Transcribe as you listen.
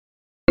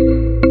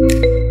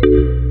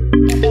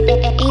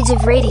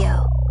Alternative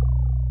Radio.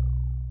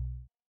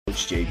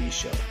 Coach JV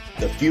Show.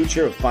 The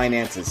future of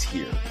finance is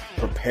here.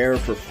 Prepare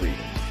for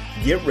freedom.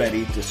 Get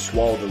ready to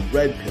swallow the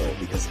red pill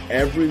because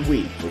every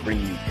week we're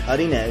bringing you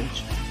cutting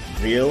edge,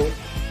 real,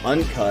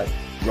 uncut,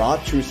 raw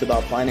truths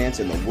about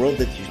finance in the world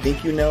that you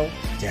think you know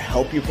to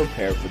help you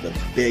prepare for the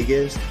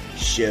biggest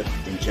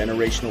shift in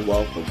generational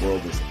wealth the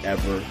world has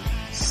ever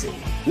seen.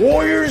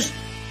 Warriors,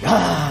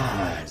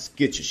 rise!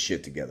 Get your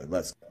shit together.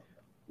 Let's go.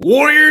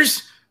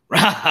 Warriors,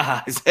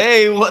 rise!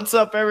 Hey, what's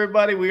up,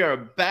 everybody? We are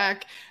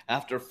back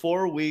after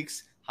 4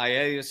 weeks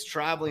hiatus,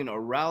 traveling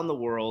around the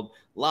world.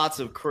 Lots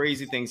of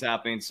crazy things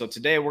happening. So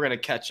today we're going to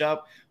catch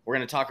up. We're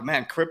going to talk,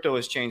 man, crypto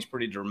has changed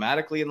pretty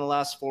dramatically in the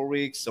last 4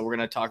 weeks. So we're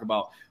going to talk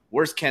about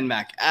where's Ken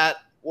Mack at,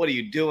 what are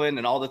you doing,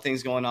 and all the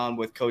things going on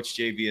with Coach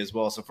JV as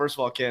well. So first of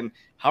all, Ken,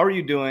 how are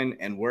you doing,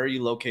 and where are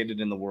you located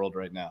in the world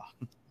right now?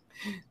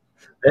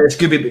 It's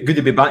good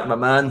to be back, my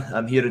man.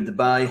 I'm here in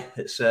Dubai.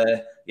 It's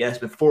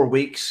been 4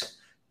 weeks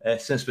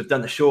since we've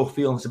done the show.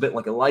 Feels a bit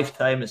like a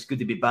lifetime. It's good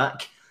to be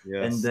back.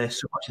 Yes. And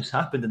so much has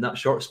happened in that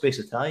short space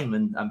of time.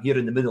 And I'm here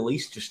in the Middle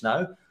East just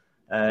now.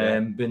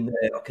 Been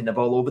kind of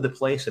all over the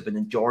place. I've been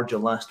in Georgia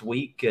last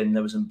week, and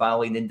I was in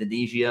Bali in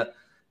Indonesia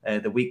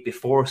the week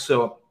before.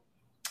 So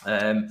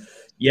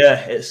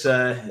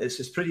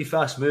it's pretty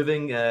fast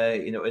moving,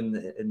 in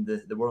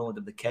the world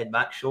of the Ken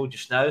Mack Show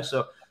just now.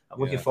 So I'm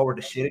looking forward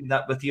to sharing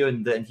that with you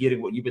and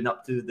hearing what you've been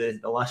up to the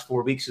last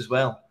 4 weeks as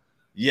well.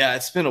 Yeah,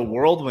 it's been a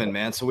whirlwind,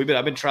 man. So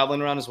I've been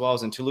traveling around as well. I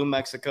was in Tulum,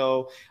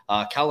 Mexico,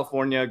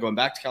 California, going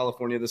back to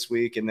California this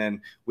week. And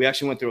then we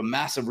actually went through a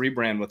massive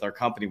rebrand with our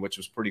company, which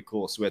was pretty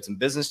cool. So we had some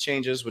business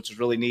changes, which is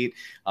really neat.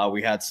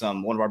 We had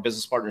one of our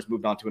business partners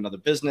moved on to another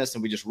business,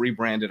 and we just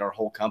rebranded our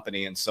whole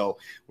company. And so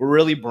we're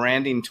really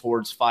branding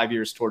towards 5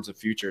 years towards the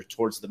future,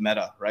 towards the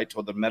meta, right?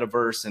 Toward the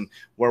metaverse and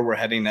where we're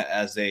heading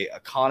as a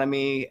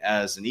economy,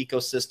 as an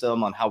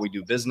ecosystem on how we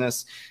do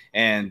business.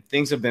 And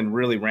things have been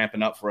really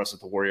ramping up for us at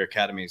the Warrior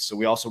Academy. So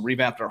we also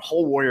revamped our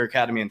whole Warrior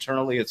Academy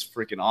internally. It's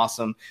freaking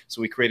awesome. So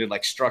we created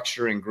like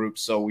structure and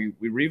groups. So we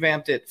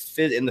revamped it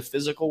in the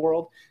physical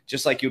world,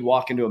 just like you'd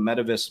walk into a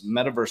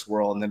metaverse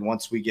world. And then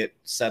once we get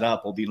set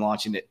up, we'll be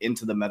launching it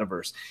into the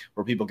metaverse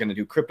where people can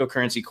do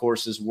cryptocurrency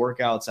courses,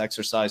 workouts,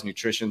 exercise,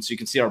 nutrition. So you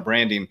can see our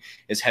branding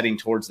is heading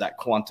towards that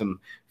quantum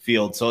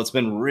field. So it's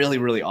been really,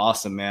 really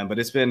awesome, man. But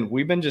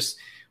we've been just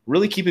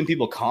really keeping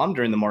people calm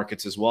during the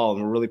markets as well.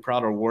 And we're really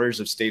proud our Warriors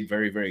have stayed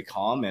very, very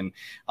calm. And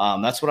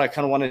that's what I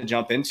kind of wanted to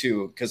jump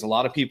into, because a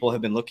lot of people have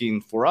been looking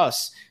for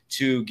us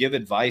to give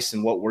advice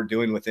in what we're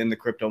doing within the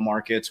crypto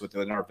markets,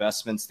 within our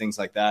investments, things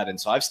like that. And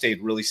so I've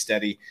stayed really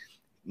steady.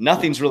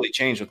 Nothing's really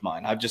changed with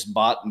mine. I've just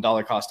bought and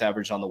dollar cost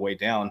average on the way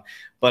down.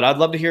 But I'd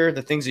love to hear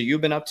the things that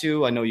you've been up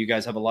to. I know you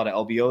guys have a lot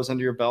of LBOs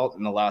under your belt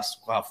in the last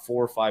 4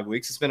 or 5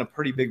 weeks. It's been a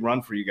pretty big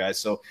run for you guys.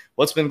 So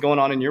what's been going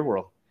on in your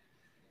world?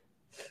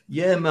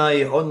 Yeah,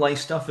 my online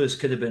stuff has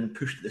kind of been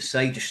pushed to the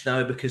side just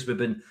now because we've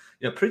been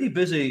pretty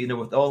busy,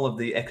 with all of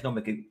the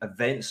economic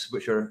events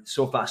which are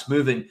so fast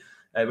moving.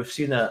 We've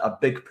seen a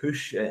big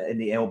push in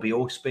the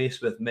LBO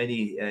space with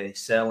many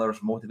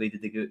sellers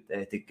motivated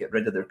to get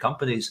rid of their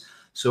companies.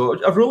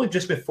 So I've really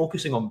just been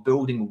focusing on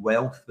building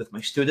wealth with my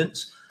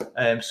students.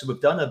 So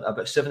we've done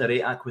about 7 or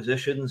 8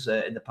 acquisitions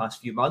in the past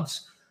few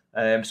months.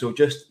 So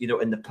just,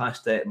 in the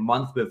past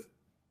month, we've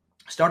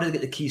started to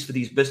get the keys for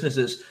these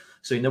businesses.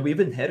 So, we've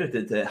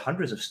inherited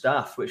hundreds of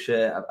staff, which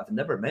I've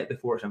never met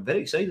before, so I'm very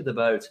excited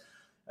about.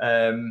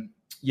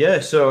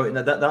 That's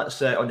on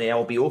the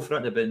LBO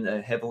front. I've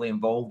been heavily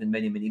involved in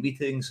many, many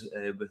meetings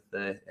with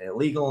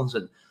legals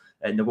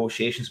and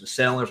negotiations with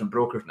sellers and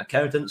brokers and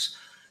accountants.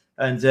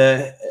 And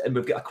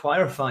we've got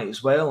Acquirify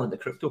as well in the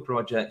crypto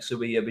project. So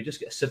we just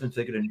get a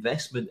 7-figure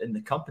investment in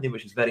the company,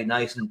 which is very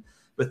nice. And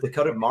with the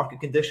current market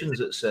conditions,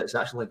 it's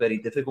actually very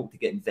difficult to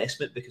get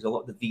investment because a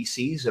lot of the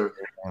VCs are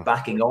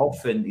backing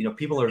off, and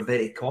people are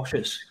very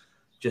cautious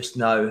just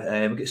now.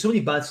 We get so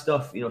many bad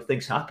stuff,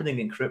 things happening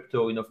in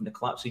crypto. From the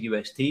collapse of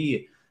UST,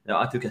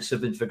 I took a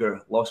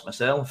 7-figure loss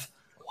myself,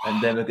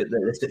 and then we got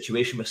the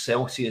situation with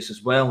Celsius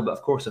as well. But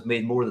of course, I've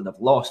made more than I've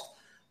lost.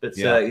 But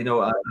I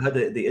had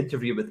the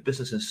interview with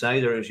Business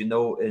Insider, as in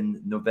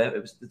November,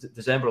 it was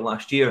December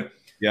last year.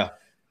 Yeah.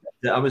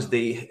 I was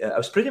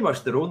pretty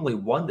much the only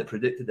one that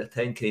predicted a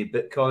 10K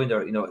Bitcoin,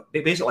 or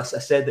basically I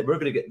said that we're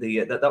going to get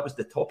that was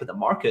the top of the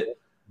market.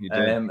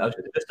 I was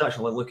just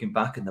actually looking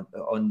back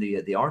on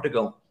the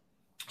article.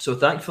 So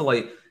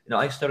thankfully,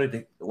 I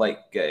started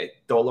to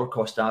dollar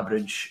cost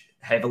average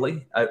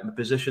heavily out of my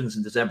positions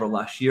in December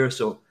last year.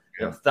 So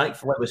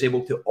thankfully I was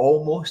able to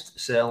almost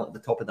sell at the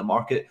top of the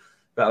market.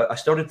 But I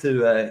started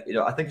to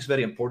I think it's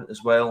very important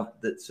as well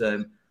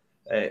that.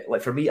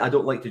 For me, I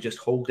don't like to just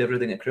hold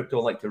everything in crypto.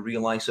 I like to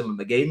realize some of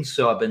my gains.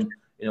 So I've been,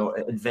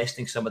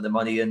 investing some of the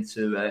money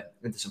into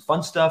some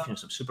fun stuff,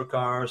 some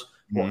supercars,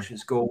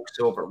 watches, gold,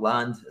 silver,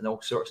 land, and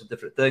all sorts of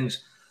different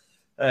things.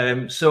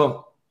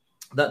 So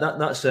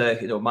that's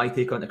my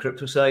take on the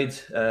crypto side.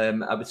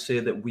 I would say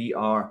that we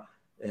are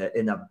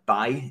in a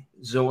buy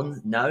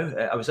zone now.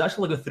 I was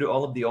actually going through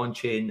all of the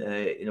on-chain,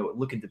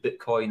 looking at the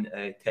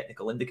Bitcoin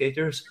technical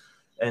indicators.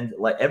 and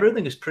like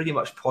everything is pretty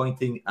much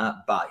pointing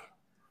at buy.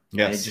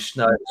 Yes. Just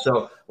now.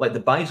 So like the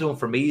buy zone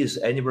for me is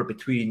anywhere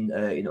between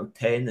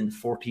 10 and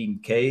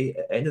 14K,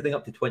 anything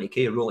up to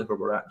 20K, really where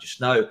we're at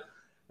just now.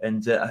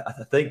 And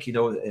I think,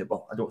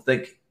 well, I don't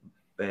think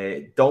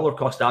dollar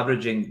cost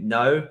averaging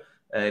now,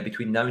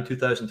 between now and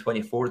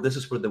 2024, this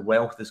is where the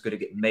wealth is going to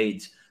get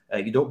made.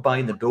 You don't buy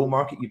in the bull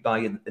market, you buy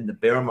in the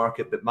bear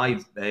market. But my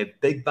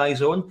big buy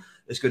zone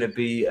is going to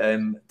be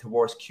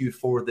towards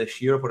Q4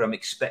 this year, where I'm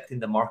expecting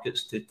the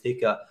markets to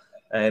take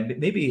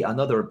maybe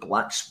another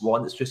black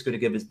swan that's just going to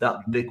give us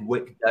that big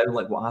wick down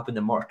like what happened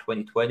in March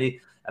 2020.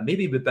 And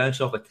maybe we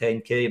bounce off a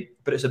 10K,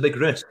 but it's a big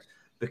risk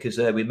because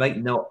we might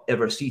not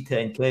ever see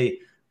 10K,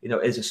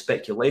 is a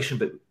speculation.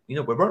 But, we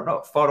weren't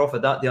not far off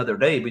of that the other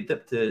day. We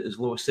dipped to as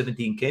low as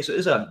 17K. So it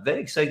is a very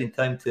exciting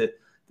time to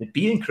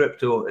be in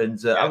crypto. And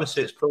I would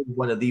say it's probably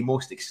one of the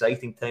most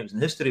exciting times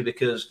in history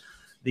because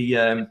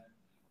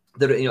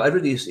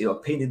everybody's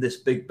painting this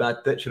big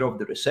bad picture of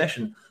the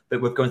recession,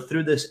 but we've gone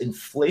through this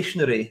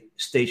inflationary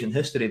stage in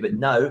history. But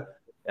now,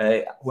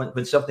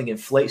 when something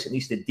inflates, it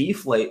needs to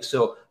deflate.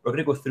 So we're going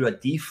to go through a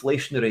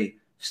deflationary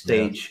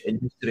stage in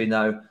history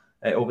now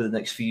over the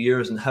next few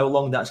years, and how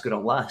long that's going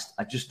to last,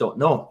 I just don't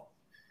know.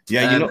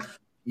 Yeah,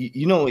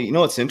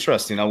 it's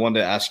interesting. I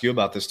wanted to ask you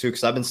about this too,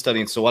 because I've been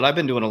studying. So what I've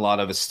been doing a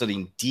lot of is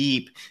studying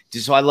deep.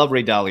 So I love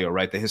Ray Dalio,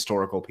 right? The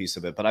historical piece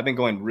of it, but I've been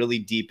going really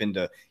deep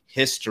into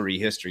history,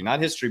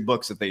 not history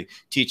books that they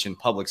teach in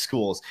public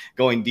schools,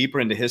 going deeper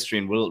into history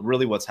and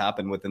really what's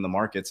happened within the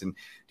markets. And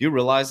do you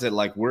realize that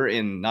like we're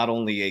in not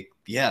only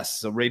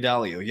so Ray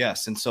Dalio,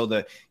 yes. And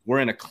so we're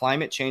in a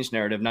climate change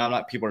narrative.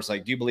 Now, people are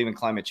like, do you believe in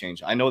climate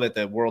change? I know that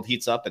the world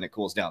heats up and it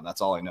cools down.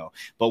 That's all I know.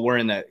 But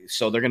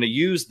so they're going to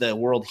use the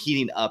world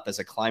heating up as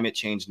a climate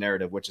change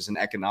narrative, which is an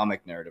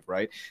economic narrative,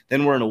 right?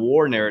 Then we're in a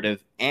war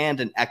narrative and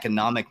an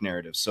economic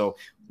narrative. So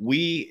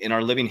we in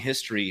our living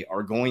history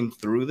are going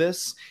through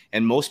this,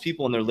 and most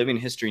people in their living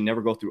history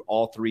never go through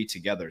all three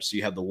together. So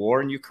you have the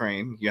war in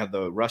Ukraine, you have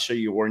the Russia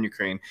war in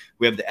Ukraine,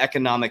 we have the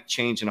economic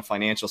change in a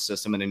financial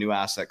system and a new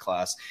asset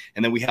class,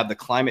 and then we have the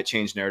climate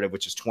change narrative,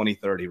 which is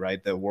 2030,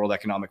 right? The World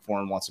Economic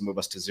Forum wants to move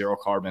us to zero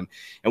carbon,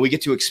 and we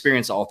get to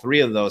experience all three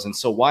of those. And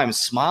so why I'm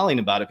smiling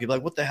about it, people are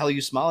like, what the hell are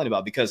you smiling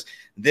about? Because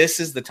this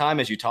is the time,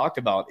 as you talked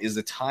about, is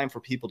the time for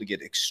people to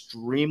get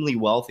extremely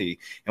wealthy,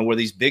 and where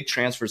these big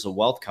transfers of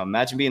wealth come.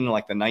 Imagine being in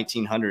like the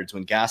 1900s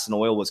when gas and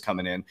oil was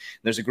coming in.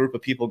 There's a group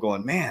of people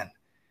going, man,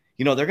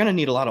 they're going to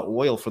need a lot of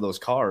oil for those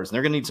cars, and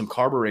they're going to need some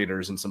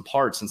carburetors and some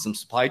parts and some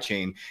supply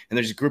chain. And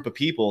there's a group of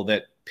people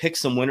that pick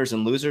some winners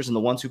and losers, and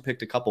the ones who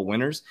picked a couple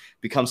winners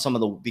became some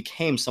of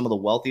the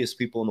wealthiest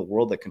people in the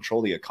world that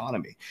control the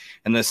economy.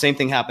 And the same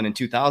thing happened in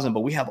 2000, but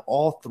we have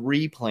all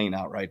three playing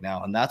out right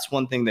now. And that's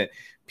one thing that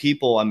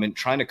I've been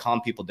trying to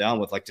calm people down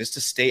with, like, just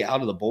to stay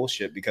out of the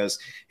bullshit, because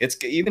it's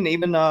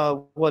even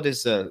what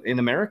is in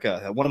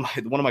America. One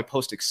of my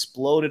posts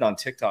exploded on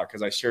TikTok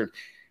because I shared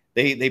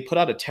they put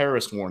out a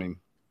terrorist warning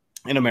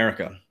in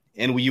America.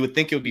 And you would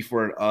think it would be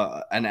for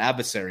an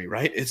adversary,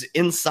 right? It's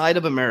inside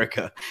of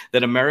America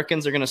that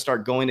Americans are going to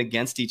start going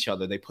against each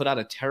other. They put out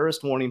a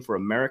terrorist warning for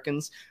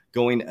Americans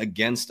going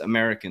against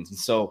Americans. And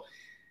so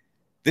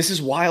this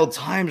is wild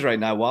times right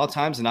now, wild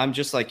times. And I'm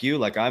just like you,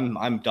 like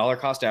I'm dollar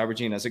cost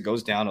averaging as it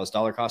goes down. I was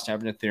dollar cost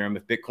averaging Ethereum.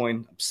 If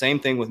Bitcoin, same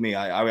thing with me.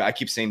 I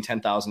keep saying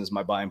 10,000 is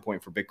my buying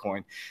point for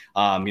Bitcoin.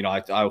 I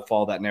will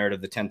follow that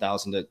narrative, the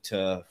 10,000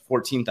 to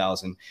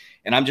 14,000.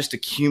 And I'm just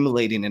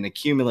accumulating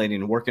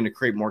and working to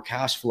create more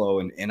cash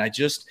flow. And I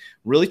just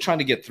really trying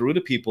to get through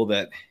to people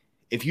that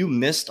if you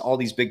missed all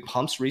these big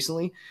pumps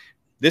recently,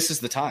 this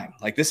is the time.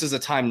 Like, this is a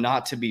time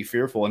not to be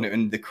fearful.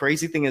 And the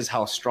crazy thing is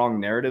how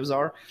strong narratives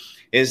are.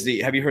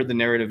 Have you heard the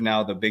narrative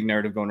now, the big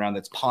narrative going around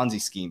that's Ponzi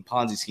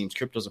schemes,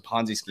 crypto's a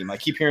Ponzi scheme. I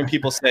keep hearing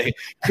people say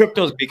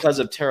crypto's because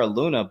of Terra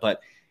Luna,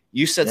 but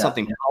you said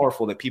something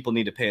powerful that people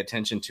need to pay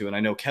attention to. And I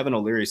know Kevin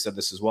O'Leary said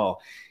this as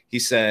well. He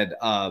said,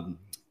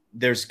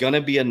 there's going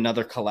to be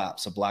another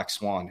collapse, a black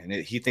swan. And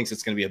he thinks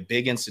it's going to be a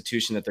big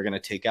institution that they're going to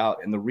take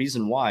out. And the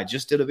reason why, I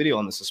just did a video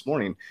on this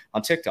morning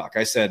on TikTok.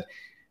 I said,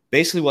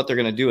 basically what they're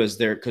going to do is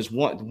because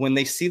when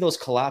they see those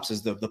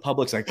collapses, the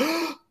public's like,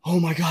 oh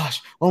my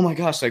gosh,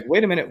 like,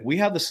 wait a minute, we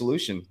have the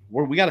solution.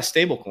 We got a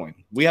stable coin.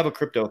 We have a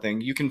crypto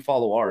thing. You can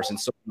follow ours. And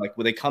so like,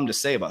 they come to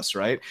save us,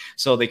 right?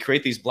 So they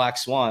create these black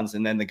swans,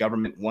 and then the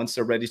government, once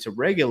they're ready to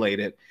regulate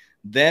it,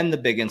 then the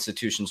big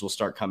institutions will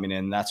start coming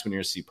in. That's when you're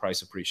going to see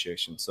price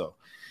appreciation. So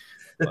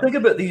the thing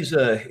about these,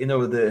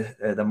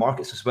 the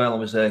markets as well, I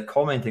was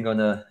commenting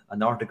on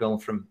an article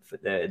from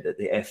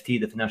the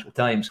FT, the Financial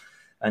Times,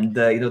 and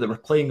they were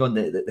playing on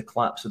the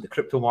collapse of the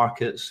crypto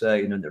markets,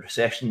 the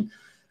recession,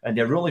 and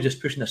they're really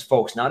just pushing this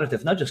false narrative.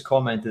 And I just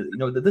commented,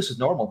 that this is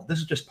normal. This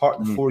is just part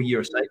of the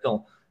 4-year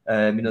cycle.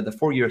 The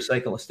 4-year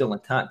cycle is still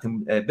intact,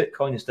 and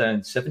Bitcoin is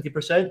down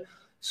 70%.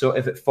 So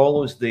if it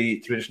follows the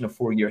traditional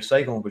 4-year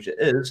cycle, which it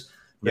is,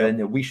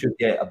 then we should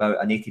get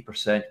about an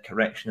 80%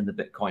 correction in the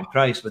Bitcoin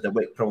price, with a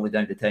wick probably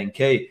down to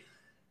 10K.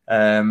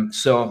 I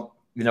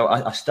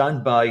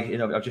stand by,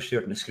 I've just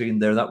shared on the screen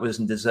there, that was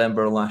in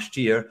December last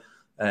year.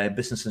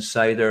 Business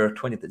Insider,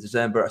 20th of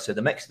December. I said,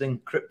 I'm exiting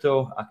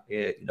crypto.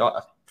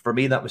 For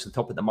me, that was the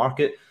top of the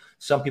market.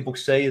 Some people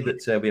say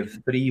that we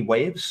have 3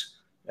 waves,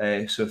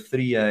 so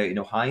 3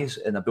 highs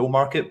in a bull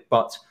market.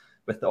 But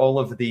with all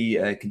of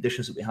the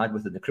conditions that we had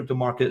within the crypto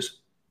markets,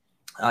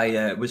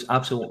 I was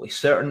absolutely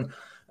certain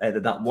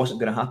that wasn't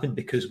going to happen,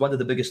 because one of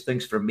the biggest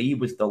things for me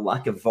was the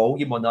lack of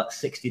volume on that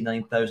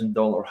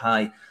 $69,000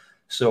 high.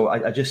 So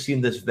I just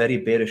seen this very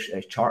bearish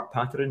chart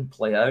pattern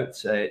play out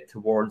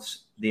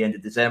towards the end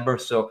of December.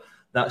 So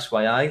that's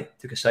why I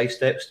took a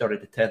sidestep,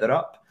 started to tether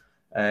up.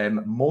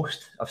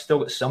 I've still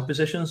got some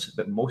positions,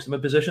 but most of my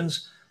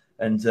positions,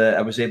 and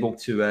I was able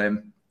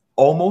to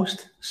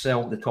almost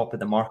sell the top of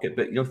the market.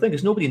 But the thing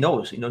is, nobody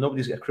knows.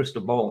 Nobody's got a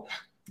crystal ball.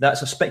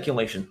 That's a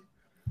speculation.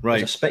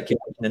 Right. It's a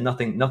speculation and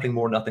nothing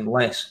more, nothing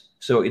less.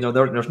 So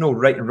there's no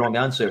right and wrong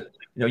answer.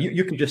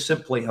 You could just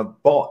simply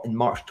have bought in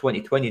March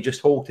 2020,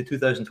 just hold to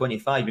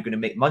 2025. You're going to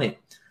make money.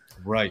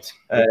 Right.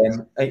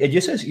 And you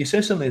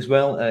said something as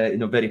well,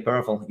 very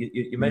powerful.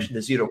 You mentioned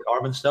the zero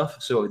carbon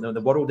stuff. So,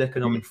 the World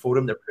Economic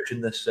Forum, they're pushing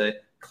this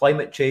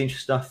climate change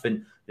stuff,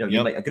 and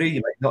you might agree,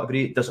 you might not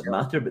agree. It doesn't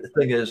matter. But the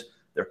thing is,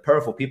 they're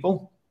powerful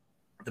people.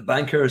 The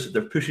bankers,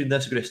 they're pushing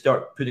this. Are going to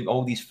start putting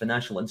all these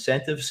financial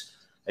incentives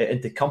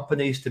into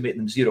companies to make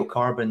them zero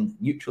carbon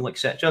neutral,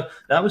 etc.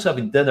 I was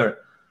having dinner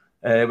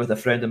with a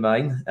friend of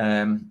mine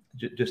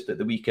just at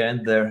the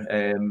weekend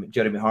there,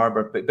 Jeremy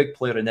Harbour, big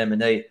player in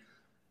M&A.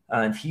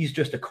 And he's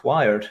just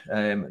acquired,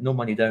 no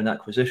money down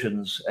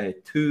acquisitions,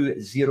 2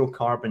 zero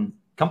carbon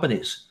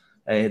companies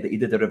that he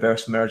did a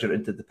reverse merger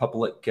into the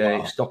public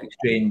stock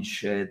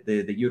exchange,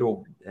 the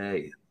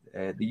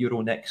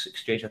Euronext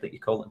exchange, I think you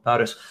call it in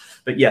Paris.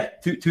 But yeah,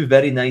 two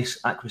very nice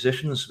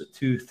acquisitions with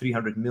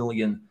 300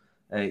 million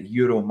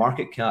euro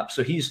market cap.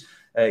 So he's,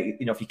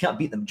 if you can't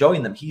beat them,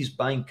 join them. He's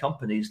buying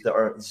companies that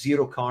are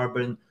zero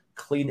carbon,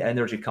 clean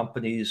energy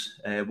companies.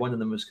 One of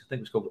them was, I think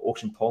it was called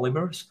Ocean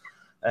Polymers.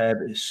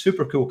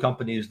 Super cool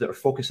companies that are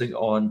focusing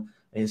on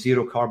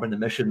zero carbon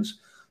emissions.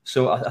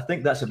 So I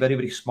think that's a very,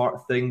 very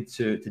smart thing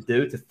to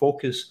do, to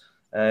focus.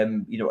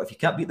 If you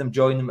can't beat them,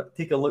 join them.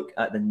 Take a look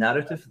at the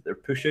narrative that they're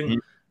pushing.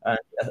 And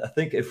I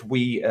think if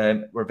we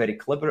were very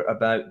clever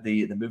about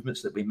the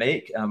movements that we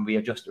make, and we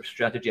adjust our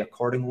strategy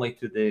accordingly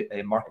to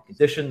the market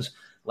conditions,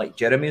 like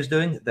Jeremy is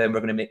doing, then we're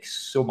going to make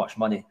so much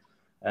money.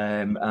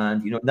 And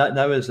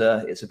now is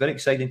it's a very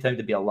exciting time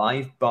to be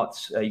alive,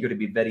 but you're going to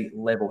be very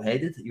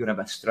level-headed. You're going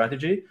to have a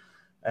strategy,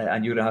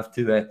 and you're going to have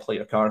to play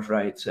your cards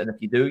right. And if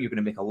you do, you're going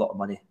to make a lot of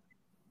money.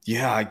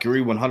 Yeah, I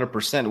agree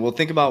 100%. Well,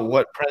 think about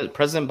what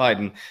President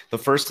Biden, the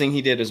first thing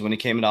he did is when he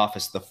came into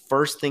office, the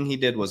first thing he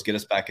did was get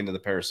us back into the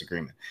Paris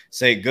Agreement.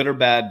 Say good or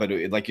bad, but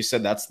like you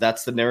said,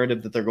 that's the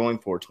narrative that they're going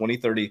for.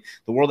 2030,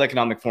 the World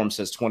Economic Forum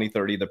says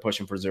 2030, they're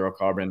pushing for zero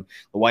carbon.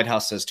 The White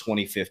House says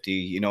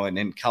 2050, and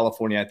in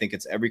California, I think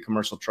it's every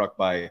commercial truck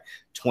by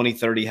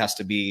 2030 has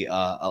to be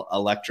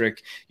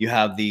electric. You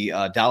have the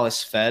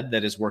Dallas Fed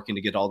that is working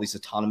to get all these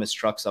autonomous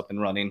trucks up and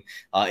running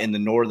in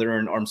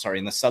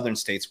the southern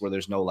states where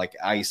there's no like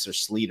ice or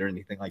sleet or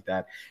anything like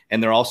that.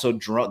 And they're also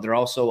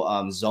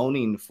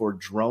zoning for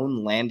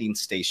drone landing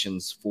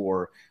stations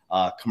for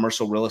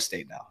commercial real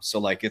estate now. So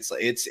like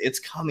it's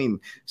coming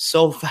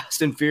so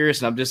fast and furious.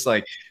 And I'm just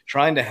like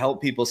trying to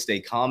help people stay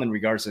calm in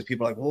regards to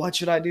people are like, well, what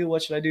should I do?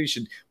 What should I do? You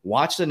should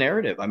watch the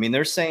narrative. I mean,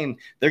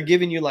 they're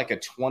giving you like a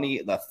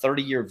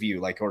 30-year view,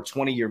 or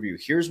 20-year view.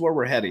 Here's where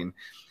we're heading.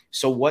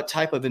 So what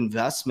type of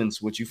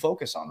investments would you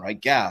focus on, right?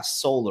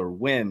 Gas, solar,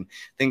 wind,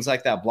 things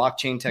like that,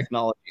 blockchain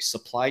technology,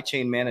 supply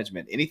chain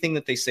management, anything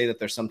that they say that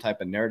there's some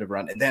type of narrative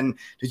around. And then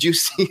did you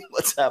see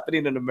what's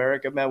happening in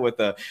America, man, with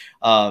the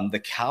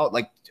cow,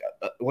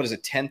 what is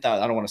it,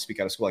 10,000? I don't want to speak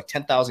out of school. Like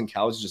 10,000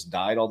 cows just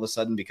died all of a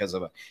sudden because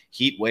of a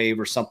heat wave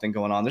or something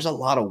going on. There's a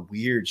lot of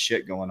weird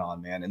shit going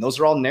on, man. And those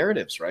are all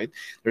narratives, right?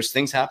 There's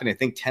things happening. I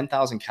think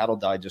 10,000 cattle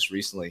died just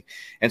recently.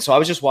 And so I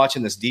was just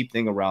watching this deep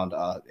thing around,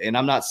 and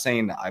I'm not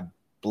saying I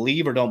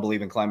believe or don't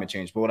believe in climate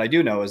change, but what I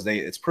do know is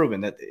it's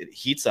proven that it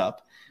heats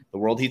up, the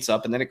world heats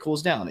up, and then it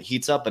cools down. It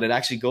heats up, but it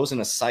actually goes in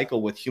a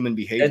cycle with human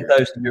behavior.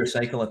 10,000-year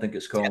cycle, I think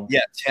it's called.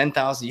 Yeah,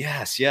 10,000.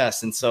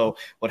 Yes. And so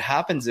what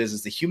happens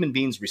is the human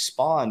beings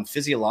respond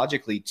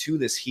physiologically to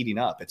this heating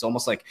up. It's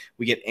almost like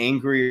we get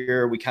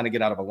angrier, we kind of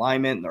get out of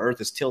alignment, and the earth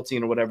is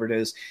tilting or whatever it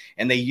is.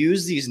 And they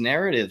use these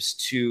narratives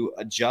to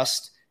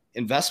adjust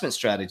investment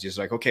strategies.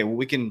 Like, okay, well,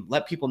 we can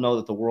let people know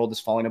that the world is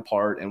falling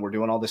apart and we're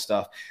doing all this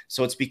stuff.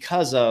 So it's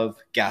because of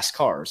gas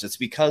cars. It's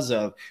because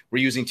of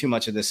we're using too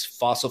much of this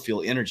fossil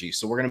fuel energy.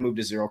 So we're going to move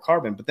to zero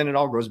carbon. But then it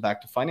all goes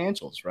back to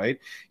financials, right?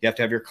 You have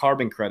to have your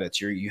carbon credits.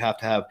 You have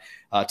to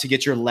have to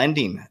get your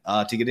lending,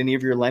 to get any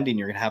of your lending,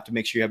 you're going to have to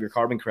make sure you have your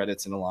carbon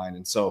credits in a line.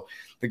 And so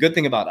the good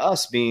thing about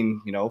us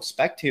being,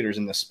 spectators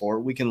in this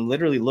sport, we can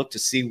literally look to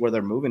see where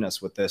they're moving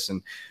us with this.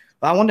 And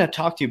I wanted to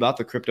talk to you about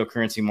the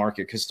cryptocurrency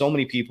market because so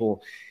many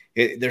people,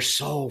 they're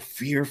so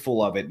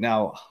fearful of it.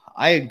 Now,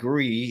 I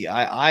agree.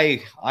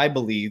 I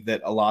believe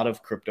that a lot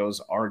of cryptos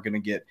are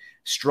going to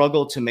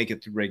struggle to make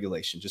it through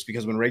regulation, just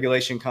because when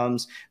regulation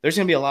comes, there's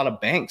going to be a lot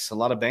of banks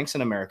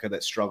in America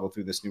that struggle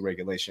through this new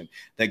regulation,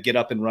 that get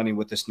up and running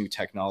with this new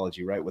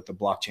technology, right? With the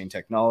blockchain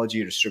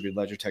technology or distributed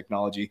ledger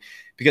technology,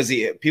 because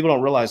people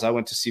don't realize I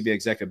went to CBA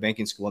Executive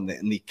Banking School, and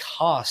the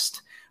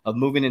cost of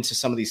moving into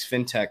some of these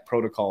fintech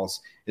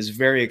protocols is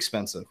very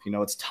expensive.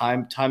 It's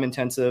time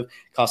intensive,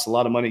 costs a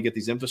lot of money to get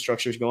these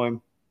infrastructures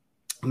going,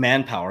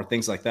 manpower,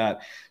 things like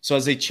that. So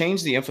as they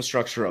change the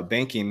infrastructure of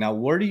banking, now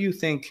where do you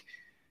think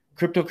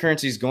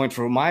cryptocurrency is going?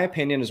 For my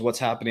opinion, is what's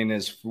happening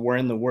is we're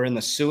in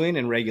the suing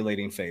and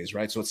regulating phase,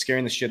 right? So it's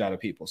scaring the shit out of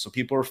people. So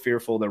people are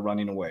fearful, they're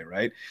running away,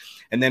 right?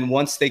 And then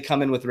once they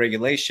come in with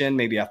regulation,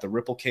 maybe after the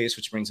Ripple case,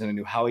 which brings in a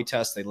new Howey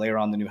test, they layer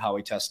on the new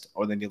Howey test,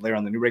 or then they layer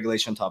on the new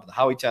regulation on top of the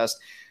Howey test.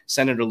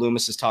 Senator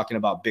Loomis is talking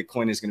about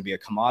Bitcoin is going to be a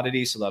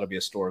commodity, so that'll be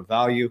a store of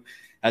value.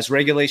 As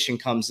regulation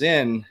comes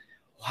in,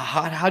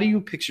 how do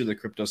you picture the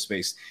crypto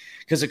space?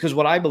 Because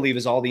what I believe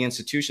is all the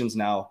institutions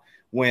now,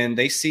 when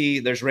they see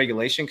there's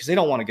regulation, because they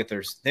don't want to get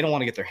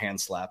their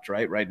hands slapped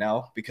right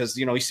now, because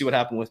you see what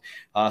happened with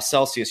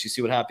Celsius, you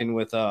see what happened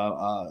with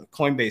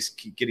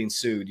Coinbase getting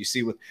sued, you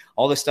see with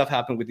all this stuff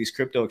happened with these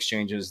crypto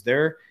exchanges.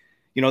 They're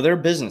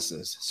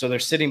businesses, so they're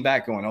sitting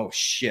back going, oh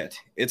shit,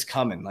 it's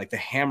coming, like the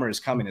hammer is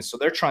coming, and so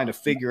they're trying to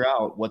figure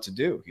out what to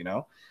do.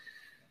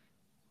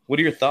 What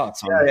are your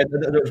thoughts on that?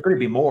 There's going to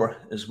be more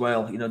as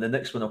well. The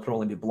next one will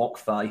probably be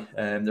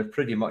BlockFi. They're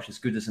pretty much as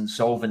good as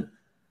insolvent.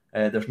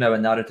 There's now a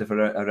narrative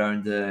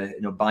around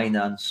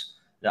Binance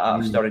that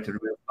I've started to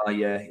remove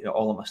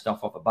all of my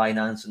stuff off of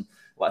Binance. And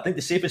I think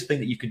the safest thing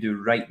that you can do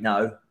right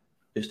now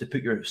is to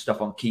put your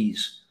stuff on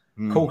keys,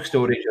 cold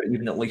storage, or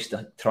even at least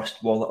a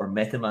Trust Wallet or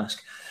MetaMask.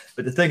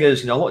 But the thing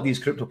is, a lot of these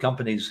crypto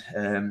companies,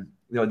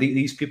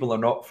 these people are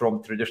not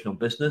from traditional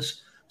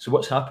business. So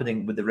what's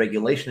happening with the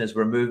regulation is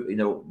we're moving,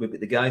 with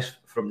the guys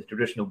from the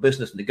traditional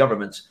business and the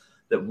governments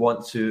that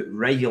want to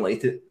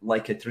regulate it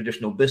like a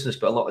traditional business.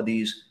 But a lot of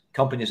these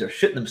companies are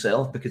shitting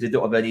themselves because they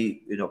don't have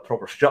any,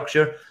 proper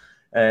structure.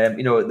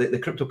 The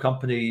crypto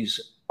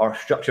companies are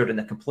structured in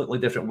a completely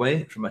different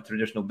way from a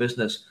traditional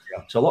business.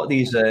 Yeah. So a lot of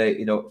these,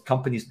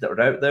 companies that are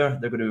out there,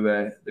 they're going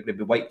to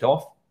be wiped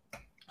off.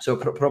 So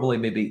probably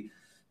maybe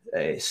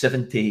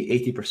 70,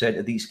 80%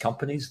 of these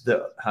companies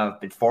that have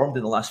been formed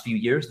in the last few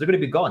years, they're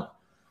going to be gone.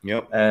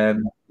 Yep.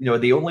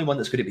 The only one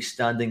that's going to be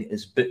standing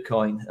is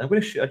Bitcoin.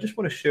 I just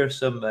want to share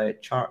some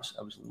charts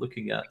I was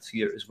looking at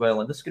here as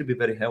well, and this is going to be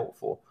very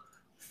helpful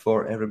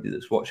for everybody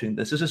that's watching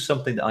this. This is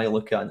something that I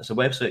look at, and it's a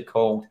website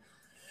called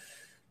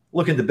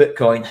Look Into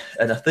Bitcoin.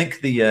 And I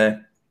think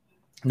in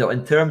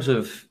terms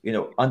of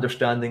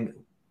understanding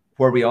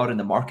where we are in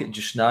the market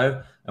just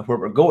now and where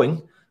we're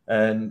going,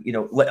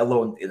 let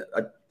alone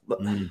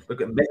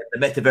look at the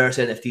metaverse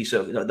NFT.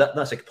 So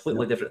that's a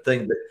completely different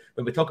thing. But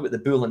when we talk about the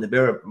bull and the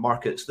bear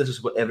markets, this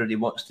is what everybody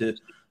wants to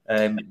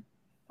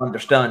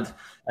understand.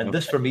 And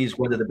this for me is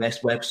one of the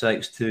best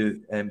websites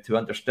to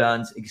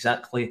understand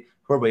exactly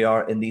where we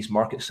are in these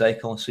market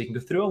cycles. So you can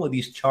go through all of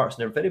these charts,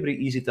 and they're very, very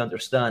easy to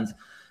understand.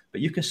 But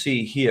you can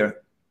see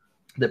here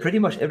that pretty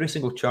much every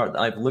single chart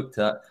that I've looked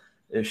at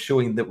is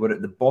showing that we're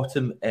at the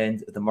bottom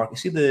end of the market.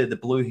 See the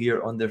blue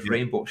here on this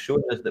rainbow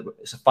showing us that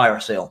it's a fire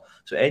sale.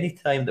 So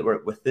anytime that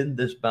we're within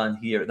this band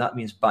here, that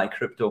means buy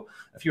crypto.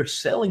 If you're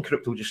selling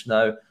crypto just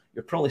now,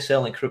 you're probably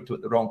selling crypto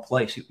at the wrong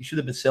place. You should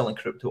have been selling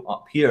crypto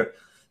up here.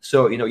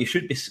 So, you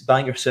should be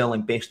buying or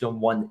selling based on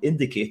one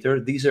indicator.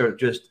 These are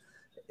just,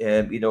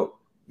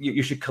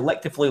 you should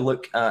collectively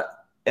look at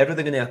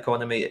everything in the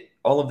economy,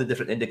 all of the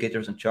different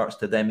indicators and charts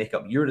to then make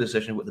up your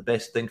decision what the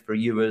best thing for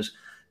you is,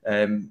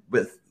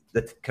 with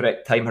the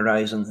correct time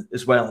horizon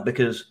as well.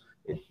 Because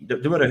you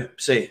don't want to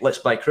say, let's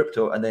buy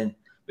crypto, and then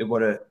we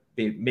want to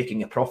be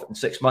making a profit in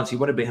 6 months. You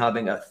want to be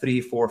having a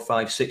 3, 4,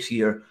 5, 6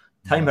 year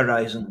time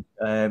horizon.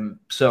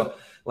 So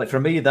like for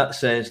me, that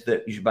says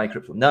that you should buy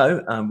crypto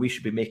now, and we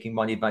should be making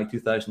money by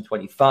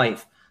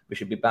 2025. We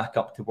should be back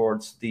up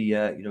towards the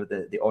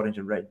orange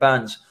and red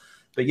bands.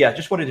 But yeah,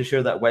 just wanted to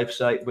share that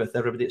website with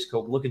everybody. It's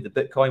called Look Into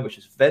Bitcoin, which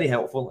is very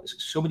helpful.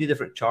 It's so many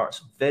different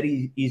charts,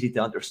 very easy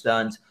to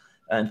understand.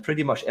 And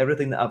pretty much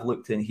everything that I've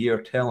looked in here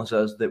tells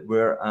us that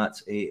we're at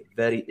a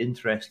very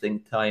interesting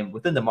time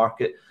within the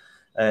market.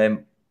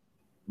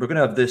 We're going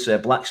to have this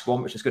black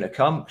swan, which is going to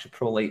come, which will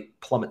probably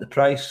plummet the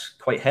price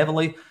quite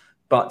heavily.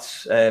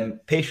 But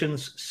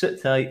patience,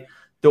 sit tight,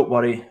 don't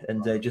worry,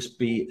 and just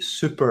be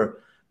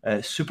super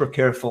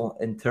careful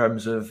in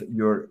terms of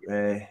your,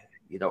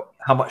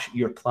 how much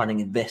you're planning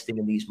investing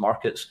in these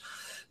markets.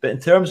 But in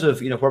terms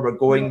of, where we're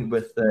going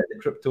with the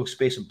crypto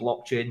space and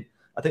blockchain,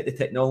 I think the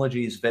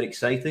technology is very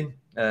exciting.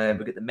 We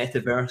get the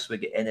metaverse, we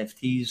get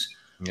NFTs,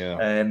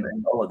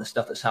 and all of the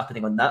stuff that's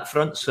happening on that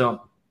front.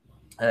 So,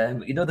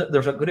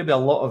 there's going to be a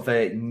lot of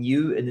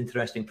new and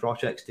interesting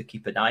projects to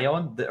keep an eye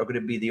on that are going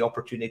to be the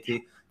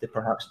opportunity to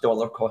perhaps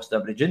dollar cost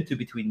average into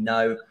between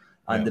now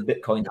and the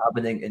Bitcoin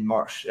happening in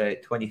March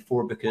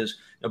 24, because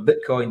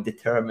Bitcoin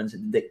determines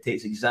and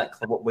dictates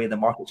exactly what way the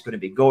market's going to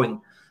be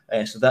going.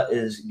 So that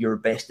is your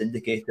best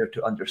indicator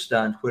to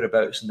understand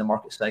whereabouts in the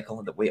market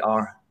cycle that we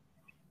are.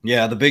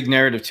 Yeah, the big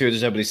narrative too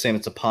is everybody's saying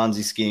it's a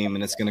Ponzi scheme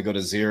and it's going to go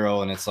to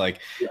zero, and it's like,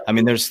 I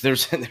mean, there's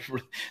the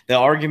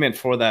argument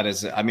for that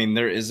is, I mean,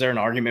 is there an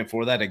argument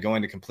for that at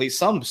going to complete?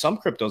 Some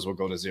cryptos will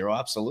go to zero,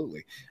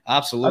 absolutely. I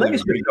think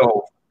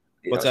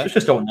it's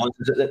just all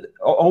nonsense.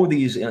 All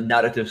these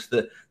narratives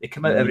that they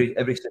come out every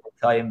single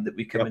time that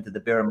we come into the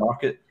bear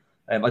market.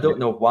 I don't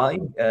know why.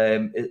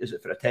 Is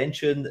it for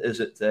attention? Is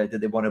it do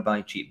they want to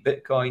buy cheap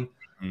Bitcoin?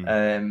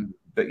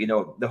 But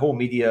the whole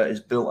media is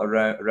built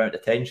around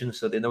attention,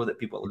 so they know that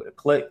people are going to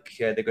click.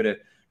 They're going to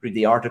read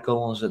the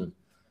articles, and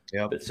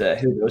but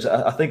who knows?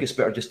 I think it's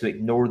better just to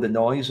ignore the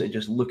noise and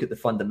just look at the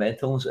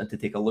fundamentals and to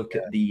take a look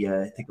at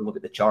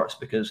the charts,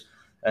 because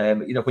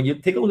when you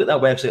take a look at that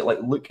website, like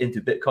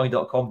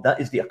lookintobitcoin.com, that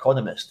is the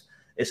Economist.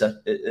 It's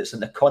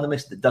an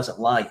economist that doesn't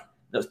lie.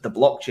 That's the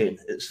blockchain.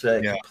 It's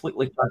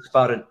completely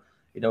transparent.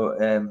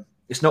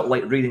 It's not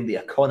like reading the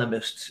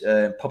Economist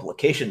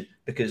publication,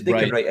 because they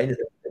can write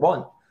anything they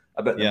want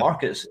about the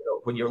markets.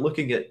 When you're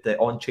looking at the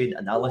on-chain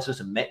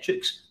analysis and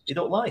metrics, they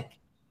don't lie.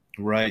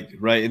 Right.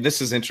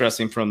 This is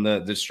interesting from the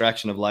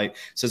distraction of light. It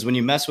says, when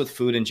you mess with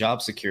food and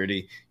job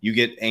security, you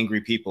get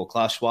angry people.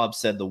 Klaus Schwab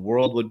said the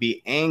world would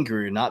be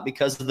angry, not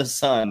because of the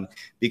sun,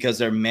 because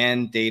they're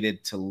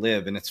mandated to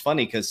live. And it's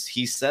funny because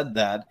he said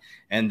that,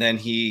 and then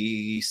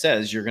he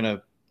says you're going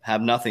to have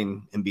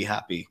nothing and be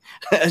happy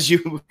and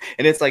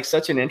it's like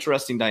such an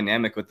interesting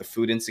dynamic with the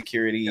food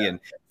insecurity and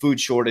food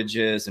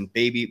shortages and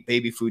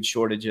baby food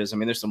shortages. I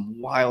mean, there's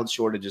some wild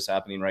shortages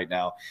happening right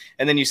now.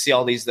 And then you see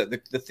all these,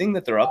 the thing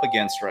that they're up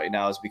against right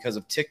now is because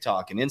of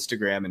TikTok and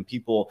Instagram and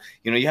people,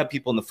 you have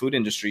people in the food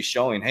industry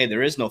showing, hey,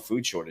 there is no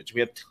food shortage. We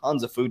have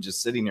tons of food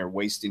just sitting here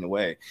wasting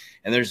away.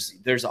 And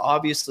there's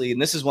obviously,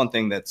 and this is one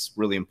thing that's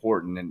really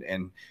important,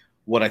 and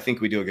what I think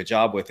we do a good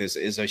job with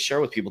is I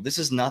share with people, this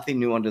is nothing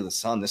new under the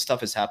sun. This stuff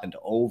has happened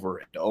over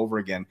and over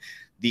again.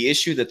 The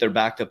issue that they're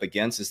backed up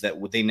against is that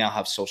they now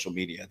have social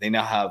media. They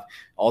now have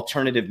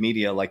alternative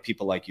media, like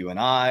people like you and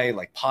I,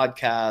 like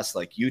podcasts,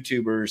 like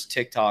YouTubers,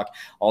 TikTok,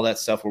 all that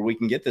stuff, where we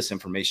can get this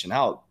information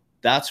out.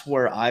 That's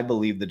where I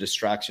believe the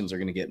distractions are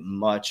going to get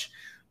much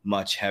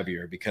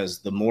heavier, because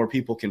the more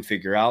people can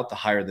figure out, the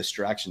higher the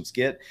distractions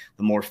get,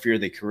 the more fear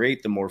they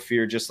create, the more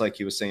fear, just like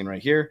he was saying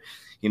right here.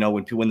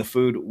 When people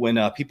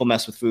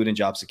mess with food and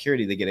job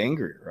security, they get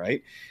angrier,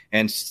 right?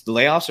 And the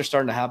layoffs are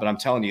starting to happen. I'm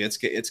telling you,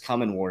 it's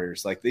coming,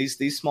 warriors. Like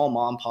these small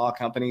mom and pop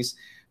companies,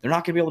 they're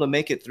not going to be able to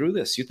make it through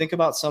this. You think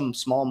about some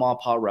small mom and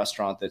pop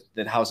restaurant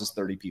that houses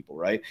 30 people,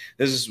 right?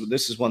 This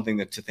is one thing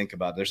to think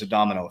about. There's a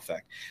domino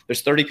effect.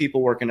 There's 30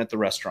 people working at the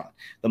restaurant.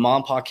 The mom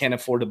and pop can't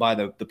afford to buy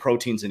the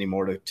proteins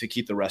anymore to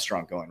keep the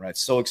restaurant going, right? It's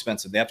so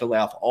expensive. They have to lay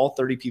off all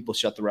 30 people,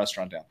 shut the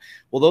restaurant down.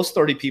 Well, those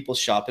 30 people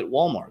shop at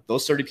Walmart.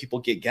 Those 30 people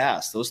get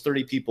gas. Those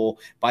 30 people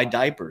buy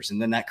diapers.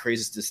 And then that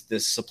creates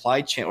this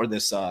supply chain, or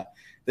this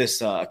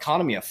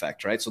economy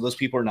effect, right? So those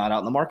people are not out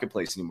in the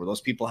marketplace anymore.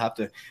 Those people have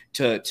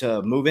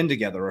to move in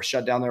together or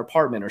shut down their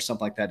apartment or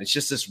something like that. It's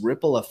just this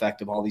ripple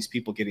effect of all these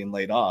people getting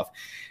laid off.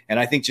 And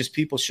I think just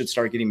people should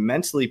start getting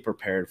mentally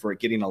prepared for it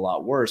getting a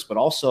lot worse, but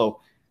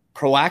also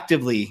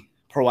proactively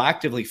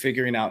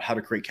figuring out how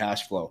to create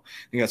cash flow.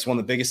 I think that's one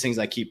of the biggest things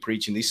I keep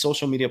preaching. These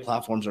social media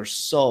platforms are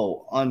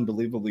so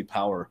unbelievably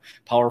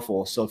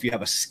powerful. So if you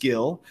have a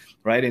skill,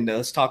 right? And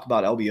let's talk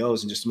about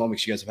LBOs in just a moment,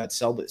 because you guys have had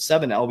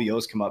 7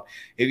 LBOs come up.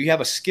 If you have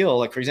a skill,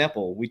 like for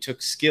example, we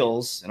took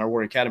skills in our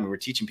Warrior Academy. We're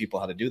teaching people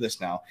how to do this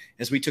now.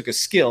 Is we took a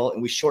skill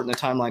and we shortened the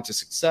timeline to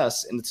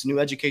success, and it's a new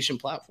education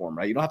platform,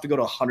 right? You don't have to go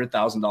to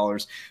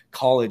 $100,000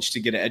 college to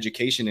get an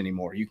education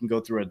anymore. You can go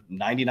through a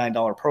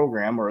 $99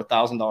 program or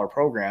 $1,000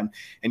 program,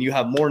 and you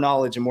have more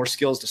knowledge and more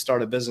skills to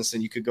start a business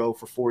than you could go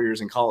for 4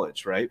 years in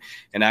college, right?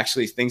 And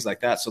actually things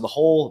like that. So the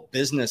whole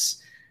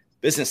business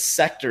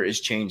sector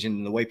is changing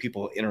in the way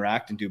people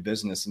interact and do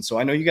business. And so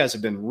I know you guys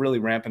have been really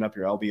ramping up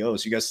your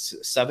LBOs. You guys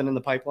 7 in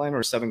the pipeline,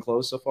 or 7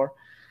 closed so far?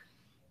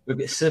 We've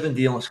got 7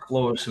 deals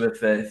closed. So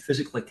we've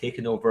physically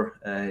taken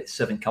over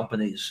 7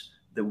 companies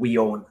that we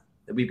own,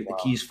 that we've got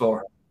the keys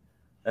for.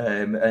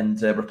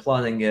 And we're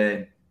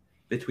planning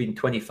between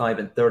 25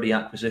 and 30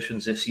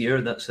 acquisitions this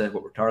year. That's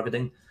what we're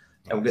targeting.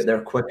 And we'll get there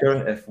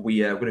quicker if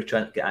we're going to try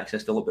and get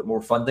access to a little bit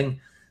more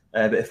funding.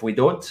 But if we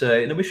don't,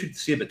 we should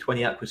see about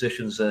 20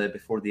 acquisitions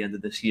before the end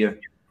of this year.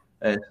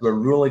 We're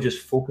really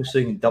just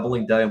focusing,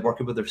 doubling down,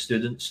 working with our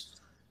students.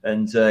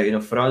 And,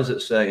 for us,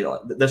 it's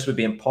this would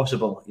be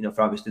impossible,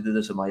 for us to do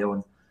this on my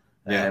own.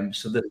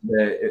 So that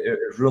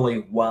it's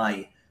really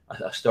why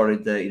I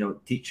started,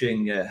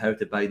 teaching how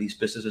to buy these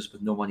businesses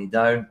with no money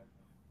down.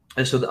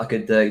 And so that I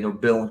could,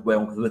 build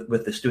well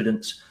with the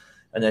students.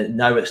 And then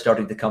now it's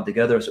starting to come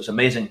together. So it's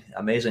amazing.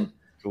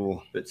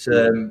 Cool. But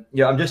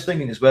I'm just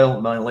thinking as well,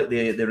 man, like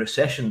the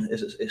recession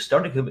is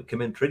starting to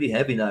come in pretty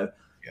heavy now.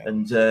 Yeah.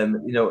 And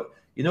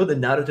the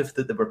narrative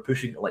that they were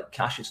pushing, like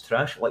cash is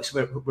trash. Like,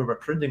 so we're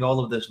printing all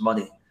of this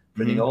money,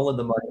 all of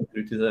the money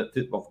through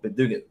we've been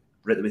doing it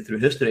right the way through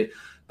history.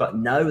 But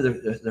now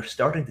they're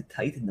starting to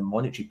tighten the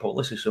monetary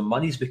policy, so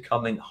money's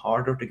becoming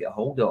harder to get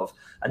hold of.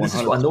 And this 100%.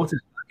 Is what I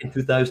noticed back in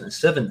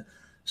 2007.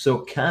 So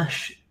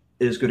cash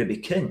is going to be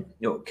king.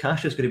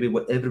 Cash is going to be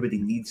what everybody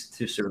needs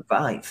to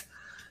survive.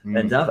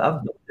 And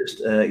I've noticed,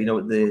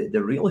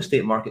 the real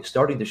estate market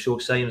starting to show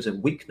signs of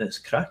weakness,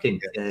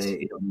 cracking,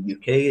 in the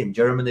UK, in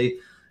Germany,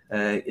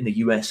 in the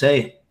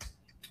USA.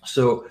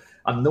 So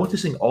I'm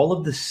noticing all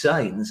of the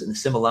signs and the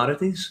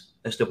similarities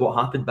as to what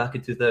happened back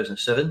in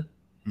 2007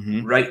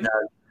 right now.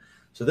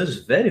 So this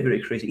is very,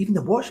 very crazy. Even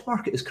the watch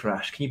market has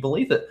crashed. Can you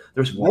believe it?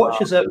 There's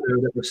watches out there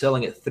that were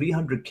selling at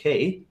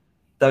 $300,000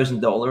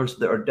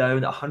 that are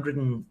down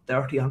 $130,000,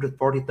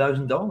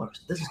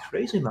 $140,000. This is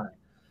crazy, man.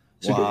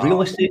 So we get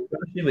real estate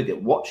crashing, we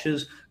get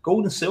watches,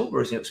 gold and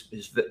silver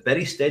is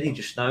very steady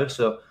just now.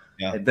 So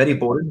very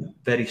boring,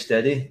 very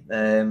steady.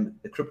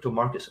 The crypto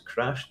markets have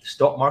crashed. The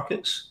stock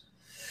markets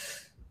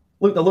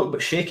look a little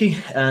bit shaky.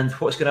 And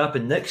what's going to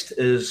happen next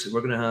is we're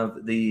going to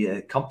have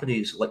the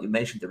companies, like you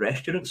mentioned, the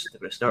restaurants, they're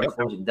going to start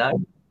closing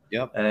down.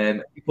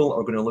 People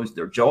are going to lose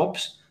their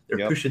jobs.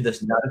 They're pushing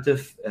this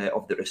narrative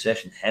of the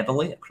recession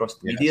heavily across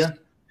the media,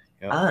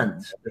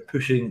 and they're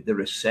pushing the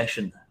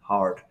recession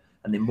hard.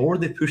 And the more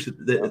they push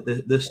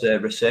this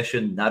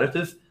recession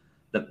narrative,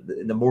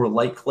 the more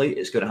likely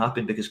it's going to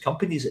happen, because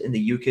companies in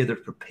the UK, they're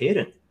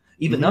preparing.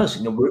 Even us,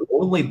 we're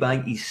only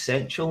buying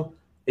essential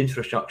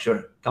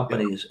infrastructure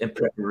companies in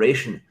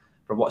preparation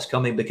for what's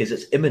coming, because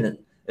it's imminent.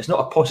 It's not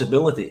a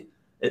possibility.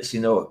 It's,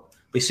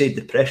 we say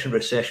depression,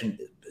 recession,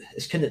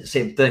 it's kind of the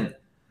same thing.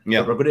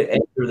 But we're going to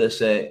enter this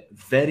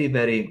very,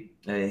 very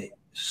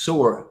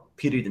sore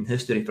period in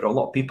history for a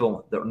lot of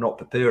people that are not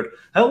prepared.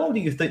 How long do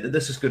you think that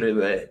this is going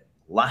to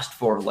last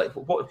for? Like,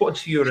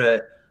 what's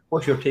your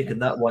take on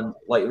that one?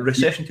 Like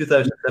recession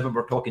 2007,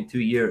 we're talking 2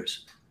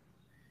 years.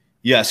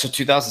 Yeah, so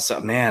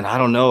 2007, man, I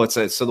don't know.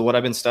 So what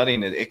I've been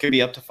studying, it could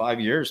be up to 5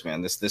 years,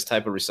 man. This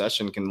type of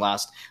recession can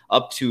last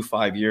up to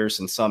 5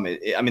 years, and some.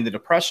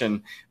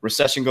 The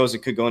recession goes, it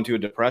could go into a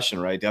depression,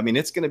 right? I mean,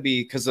 it's going to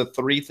be because of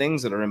three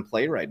things that are in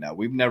play right now.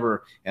 We've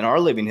never in our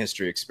living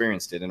history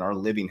experienced it in our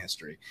living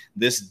history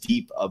this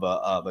deep of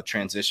a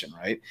transition,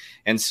 right?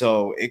 And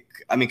so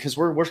because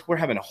we're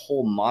having a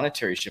whole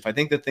monetary shift. I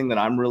think the thing that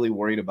I'm really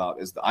worried about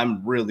is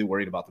I'm really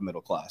worried about the middle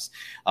class.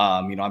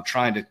 I'm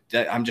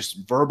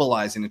just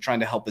verbalizing and trying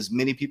to help as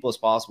many people as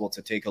possible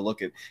to take a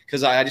look at,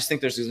 because I just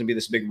think there's going to be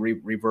this big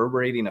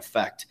reverberating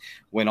effect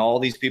when all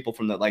these people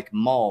from the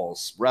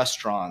malls,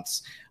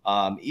 restaurants,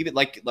 even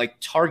like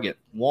Target,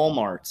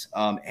 Walmart,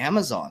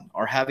 Amazon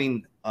are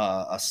having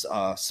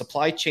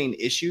supply chain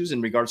issues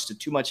in regards to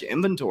too much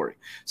inventory.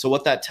 So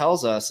what that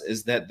tells us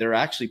is that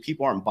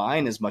people aren't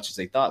buying as much as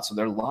they thought. So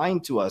they're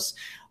lying to us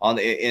when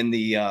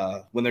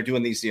they're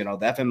doing these, the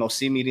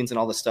FMOC meetings and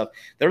all this stuff.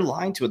 They're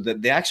lying to it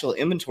that the actual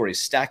inventory is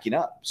stacking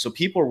up. So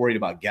people are worried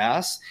about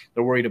gas.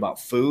 They're worried about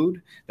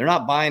food. They're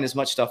not buying as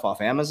much stuff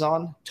off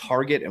Amazon,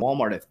 Target, and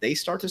Walmart. If they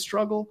start to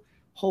struggle,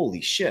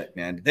 holy shit,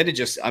 man. Then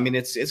it's going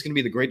to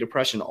be the Great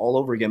Depression all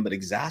over again, but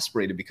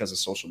exacerbated because of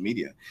social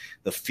media.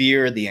 The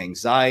fear, the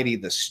anxiety,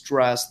 the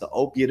stress, the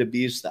opiate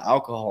abuse, the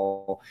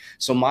alcohol.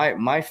 So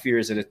my fear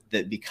is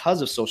that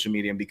because of social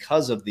media and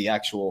because of the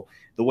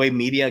way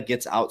media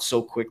gets out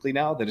so quickly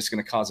now, that it's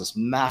going to cause this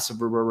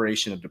massive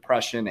reverberation of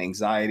depression,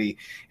 anxiety,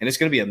 and it's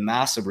going to be a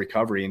massive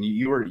recovery. And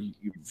you're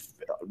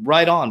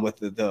right on with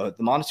the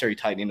monetary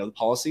tightening of the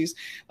policies.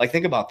 Like,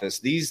 think about this.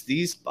 These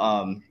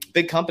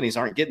big companies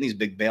aren't getting these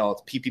big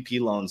bailouts, PPP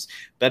loans.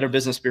 Better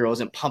Business Bureau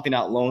isn't pumping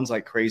out loans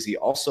like crazy.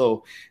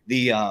 Also,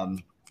 the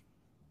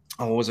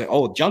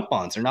junk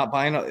bonds. They're not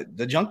buying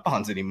the junk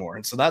bonds anymore.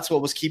 And so that's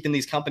what was keeping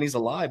these companies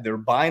alive. They're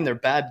buying their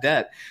bad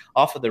debt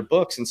off of their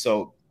books. And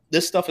so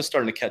this stuff is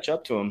starting to catch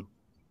up to them.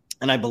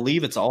 And I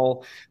believe it's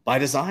all by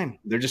design.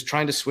 They're just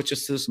trying to switch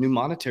us to this new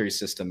monetary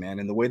system, man.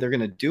 And the way they're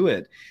going to do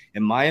it,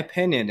 in my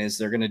opinion, is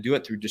they're going to do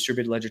it through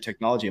distributed ledger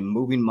technology and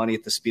moving money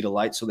at the speed of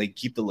light so they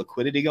keep the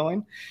liquidity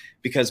going.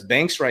 Because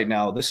banks right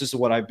now, this is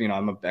what I'm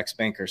an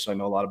ex-banker, so I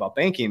know a lot about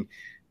banking.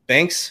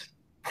 Banks'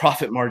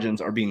 profit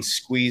margins are being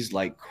squeezed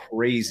like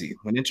crazy.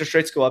 When interest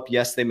rates go up,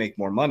 yes, they make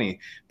more money.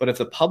 But if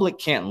the public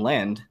can't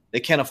lend, they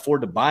can't afford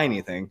to buy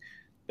anything.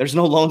 There's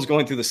no loans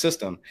going through the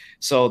system.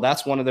 So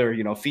that's one of their,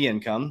 fee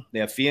income. They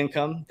have fee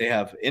income, they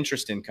have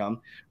interest income,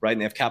 right? And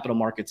they have capital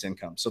markets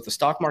income. So if the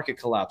stock market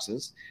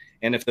collapses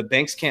and if the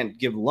banks can't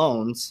give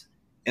loans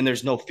and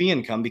there's no fee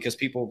income because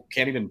people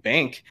can't even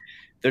bank,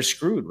 they're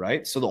screwed,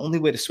 right? So the only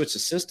way to switch the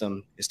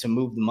system is to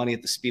move the money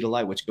at the speed of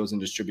light, which goes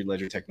into distributed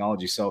ledger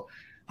technology. So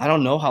I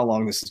don't know how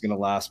long this is going to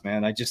last,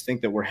 man. I just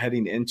think that we're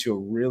heading into a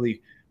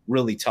really,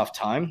 really tough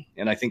time.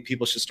 And I think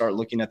people should start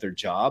looking at their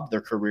job, their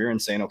career, and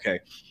saying,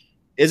 okay,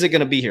 is it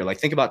going to be here? Like,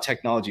 think about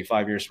technology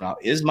 5 years from now.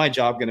 Is my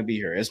job going to be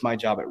here? Is my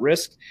job at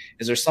risk?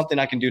 Is there something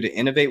I can do to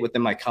innovate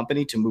within my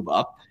company to move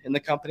up in the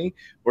company?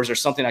 Or is there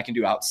something I can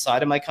do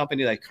outside of my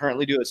company that I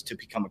currently do is to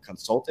become a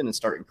consultant and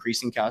start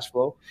increasing cash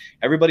flow?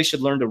 Everybody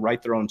should learn to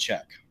write their own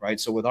check, right?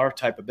 So with our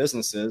type of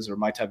businesses or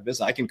my type of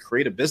business, I can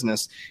create a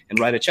business and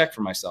write a check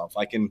for myself.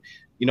 I can,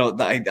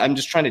 I'm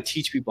just trying to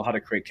teach people how to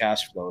create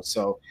cash flow.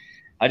 So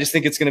I just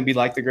think it's going to be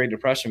like the Great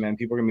Depression, man.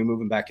 People are going to be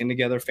moving back in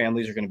together.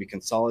 Families are going to be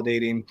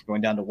consolidating,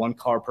 going down to one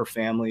car per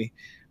family.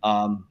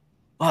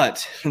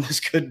 But this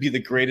could be the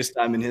greatest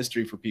time in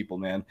history for people,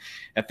 man,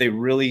 if they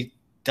really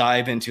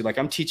dive into, like,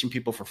 I'm teaching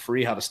people for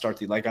free how to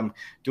start like I'm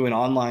doing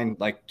online,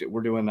 like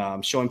we're doing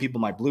showing people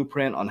my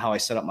blueprint on how I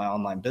set up my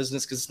online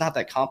business, because it's not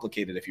that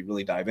complicated if you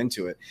really dive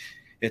into it.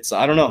 It's,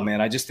 I don't know, man,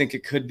 I just think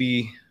it could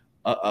be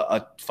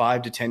a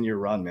 5 to 10 year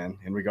run, man,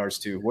 in regards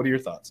to, what are your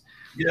thoughts?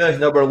 Yeah,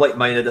 no, we're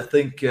like-minded. I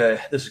think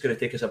this is going to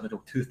take us up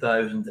until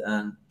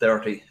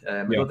 2030.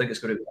 I don't think it's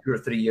going to be 2 or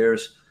 3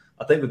 years.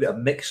 I think we've got a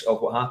mix of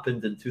what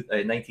happened in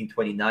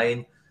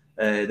 1929.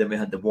 Then we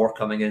had the war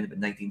coming in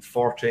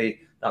 1940.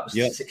 That was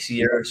 6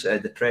 years.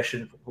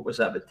 Depression, what was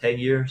that, about 10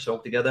 years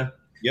altogether?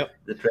 Yep.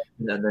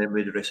 Depression, and then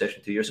we had a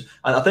recession 2 years.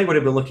 And I think we're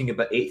going to be looking at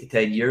about 8 to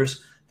 10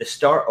 years. The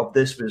start of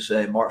this was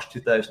March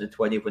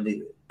 2020 when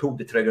they pulled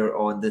the trigger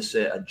on this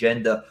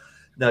agenda.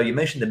 Now, you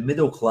mentioned the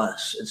middle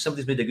class, and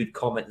somebody's made a good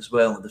comment as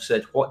well. And they've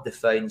said, what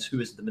defines who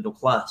is the middle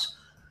class?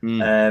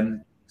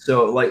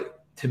 So, like,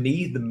 to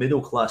me, the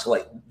middle class,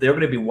 like, they're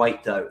going to be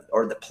wiped out,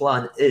 or the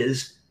plan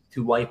is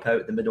to wipe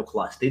out the middle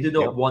class. They do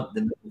not want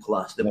the middle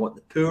class. They want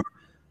the poor.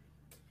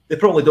 They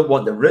probably don't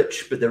want the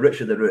rich, but the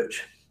rich are the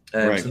rich.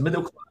 So the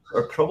middle class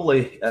are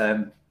probably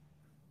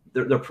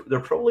they're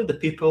probably the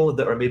people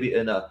that are maybe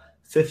in a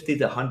 50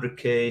 to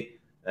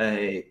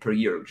 100K per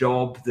year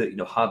job, that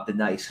have the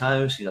nice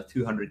house,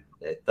 $200,000,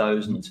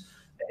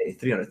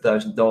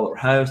 $300,000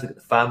 house. They got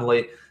the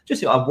family,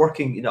 just a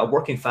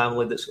working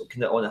family that's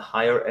kind of on a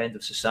higher end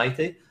of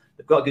society.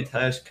 They've got a good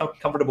house,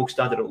 comfortable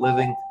standard of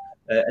living,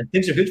 and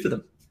things are good for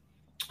them.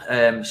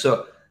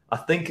 So I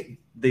think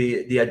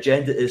the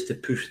agenda is to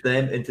push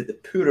them into the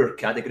poorer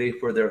category,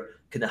 where they're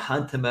kind of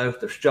hand to mouth,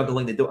 they're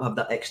struggling, they don't have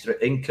that extra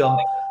income,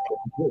 they're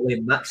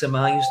completely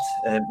maximized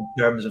in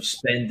terms of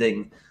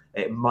spending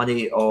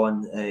money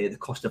on the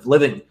cost of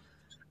living.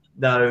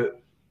 Now,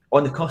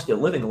 on the cost of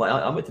living, like,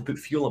 I went to put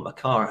fuel in my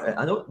car.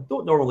 I don't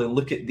normally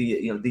look at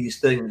these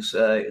things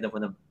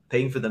when I'm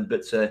paying for them,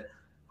 but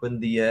when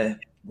the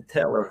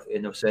teller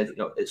said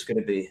it's going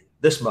to be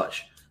this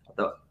much, I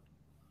thought,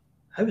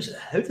 how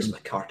does my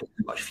car take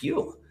so much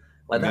fuel?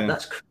 Like that?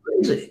 That's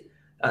crazy.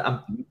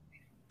 I'm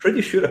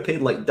pretty sure I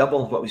paid like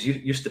double what I was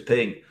used to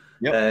paying.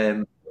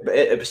 But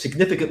it was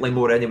significantly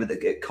more anyway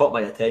that it caught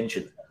my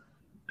attention.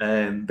 But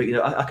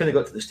I kind of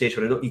got to the stage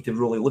where I don't need to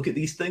really look at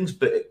these things,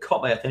 but it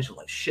caught my attention.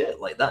 Like, shit,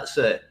 like that's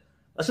a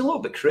little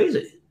bit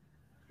crazy.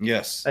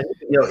 Yes. And,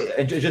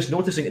 and just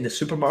noticing in the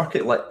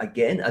supermarket, like,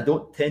 again, I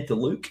don't tend to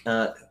look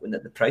at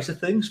the price of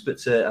things,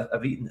 but I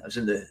was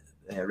in the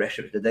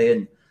restaurant today,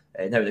 and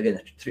now and again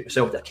I treat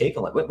myself to a cake.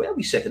 I'm like, wait a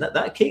wee second,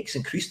 that cake's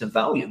increased in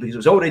value because it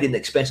was already an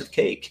expensive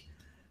cake.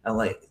 And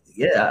like,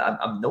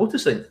 I'm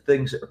noticing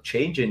things that are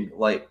changing,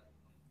 like,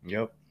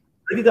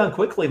 pretty damn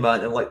quickly,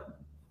 man. And like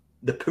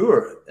the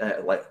poor,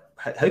 like,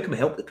 how can we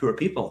help the poor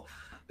people?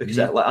 Because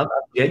I'm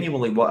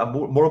genuinely, I'm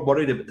more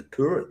worried about the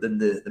poor than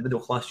the middle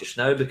class just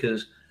now,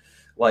 because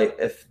like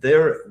if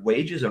their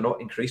wages are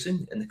not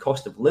increasing and the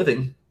cost of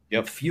living,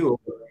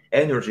 fuel,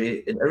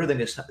 energy, and everything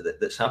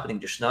that's happening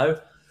just now,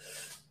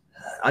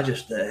 I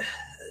just this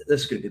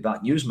is going to be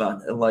bad news,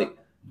 man. And like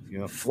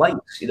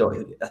flights,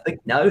 I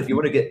think now if you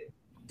want to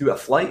do a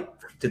flight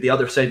to the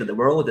other side of the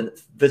world and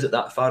visit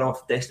that far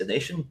off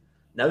destination,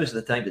 now is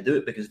the time to do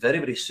it, because very,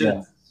 very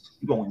soon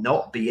you will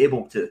not be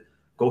able to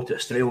go to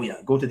Australia,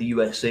 go to the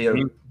USA, or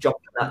jump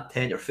on that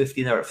 10 or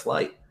 15-hour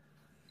flight.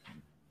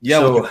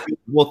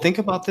 Well, think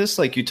about this.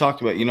 Like you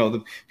talked about,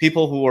 the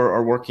people who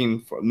are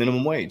working for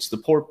minimum wage, the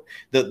poor,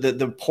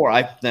 the poor.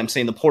 I'm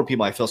saying the poor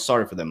people. I feel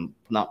sorry for them,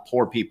 not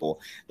poor people.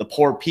 The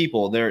poor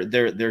people.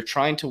 They're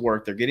trying to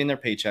work. They're getting their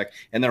paycheck,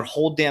 and their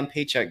whole damn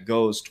paycheck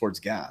goes towards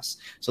gas.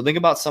 So think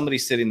about somebody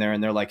sitting there,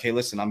 and they're like, "Hey,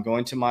 listen, I'm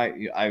going to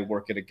I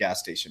work at a gas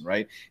station,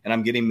 right? And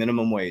I'm getting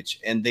minimum wage,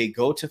 and they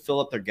go to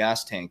fill up their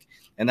gas tank,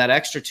 and that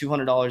extra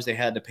 $200 they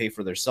had to pay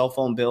for their cell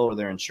phone bill or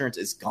their insurance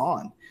is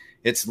gone."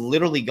 It's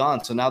literally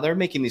gone. So now they're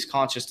making these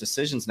conscious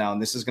decisions now, and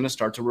this is going to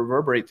start to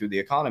reverberate through the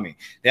economy.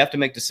 They have to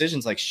make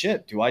decisions like,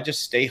 shit, do I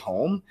just stay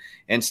home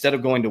instead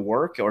of going to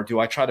work, or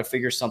do I try to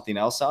figure something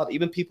else out?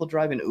 Even people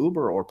driving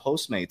Uber or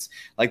Postmates,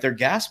 like their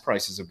gas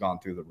prices have gone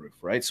through the roof,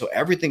 right? So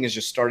everything is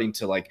just starting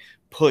to like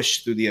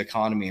push through the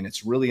economy, and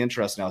it's really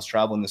interesting. I was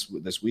traveling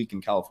this week in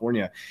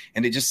California,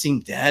 and it just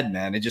seemed dead,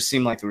 man. It just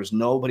seemed like there was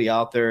nobody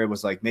out there. It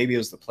was like, maybe it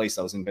was the place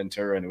I was in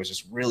Ventura, and it was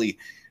just really,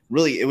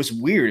 it was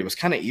weird. It was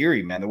kind of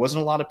eerie, man. There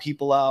wasn't a lot of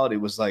people out.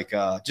 It was like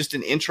just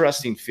an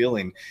interesting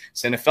feeling.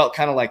 And it felt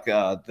kind of like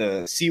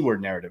the C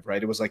Word narrative,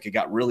 right? It was like it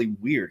got really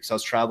weird because I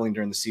was traveling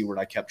during the C Word.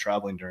 I kept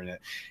traveling during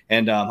it.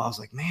 And I was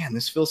like, man,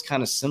 this feels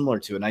kind of similar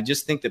to it. And I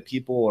just think that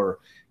people are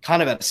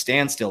kind of at a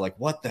standstill, like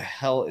what the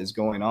hell is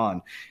going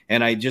on?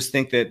 And I just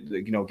think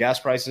that, gas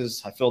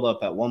prices, I filled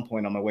up at one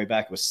point on my way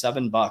back, it was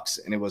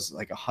 $7 and it was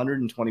like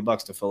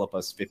 $120 to fill up a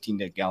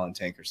 15-gallon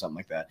tank or something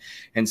like that.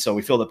 And so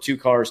we filled up 2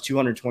 cars,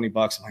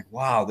 $220. I'm like,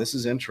 wow, this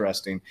is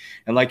interesting.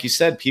 And like you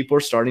said, people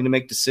are starting to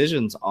make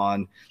decisions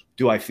on,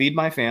 do I feed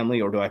my family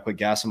or do I put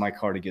gas in my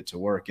car to get to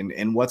work?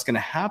 And what's going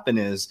to happen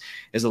is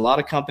a lot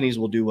of companies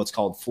will do what's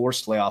called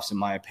forced layoffs, in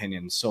my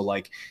opinion. So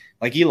like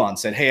like Elon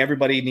said, hey,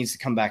 everybody needs to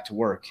come back to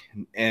work.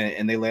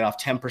 And they laid off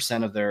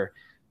 10% of their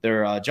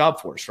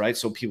job force, right?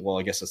 So people,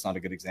 I guess that's not a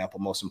good example.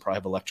 Most of them probably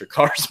have electric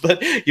cars, but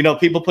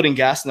people putting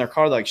gas in their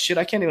car, like, shit,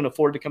 I can't even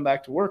afford to come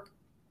back to work.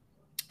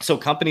 So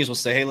companies will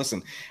say, hey,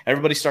 listen,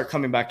 everybody start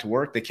coming back to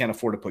work. They can't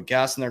afford to put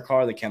gas in their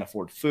car. They can't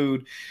afford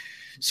food.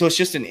 So it's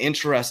just an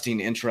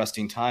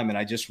interesting time. And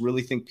I just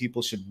really think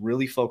people should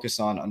really focus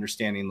on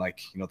understanding,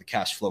 like, the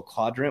cash flow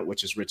quadrant,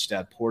 which is rich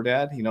dad, poor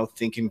dad,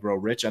 think and grow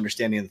rich,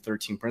 understanding the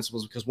 13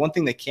 principles, because one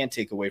thing they can't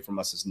take away from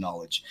us is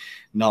knowledge.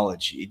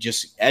 You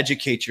just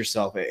educate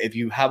yourself. If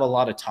you have a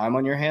lot of time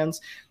on your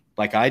hands,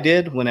 like I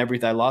did when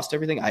I lost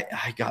everything,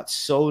 I got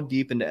so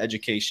deep into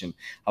education.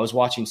 I was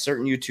watching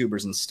certain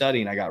YouTubers and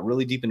studying. I got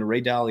really deep into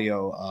Ray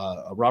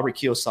Dalio, Robert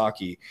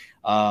Kiyosaki.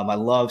 I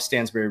love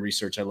Stansberry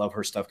Research. I love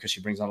her stuff because she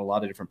brings on a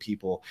lot of different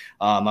people.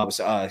 I was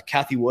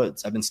Kathy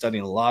Woods. I've been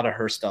studying a lot of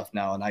her stuff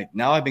now, and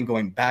I've been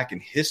going back in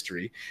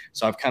history.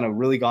 So I've kind of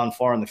really gone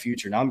far in the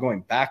future. Now I'm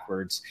going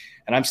backwards,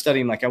 and I'm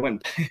studying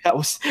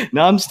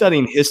now I'm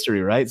studying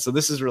history, right? So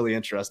this is really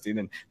interesting,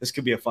 and this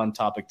could be a fun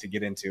topic to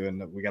get into.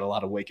 And we got a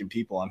lot of waking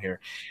people on here.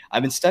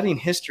 I've been studying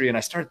history, and I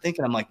started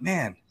thinking, I'm like,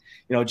 man,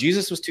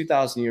 Jesus was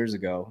 2,000 years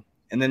ago,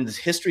 and then this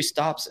history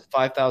stops at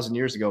 5,000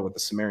 years ago with the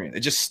Sumerian. It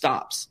just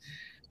stops.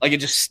 Like, it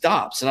just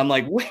stops. And I'm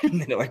like, wait a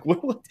minute, like,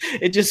 what?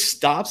 It just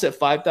stops at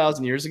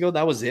 5,000 years ago.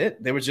 That was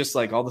it. They were just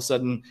like, all of a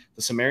sudden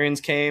the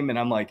Sumerians came, and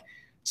I'm like,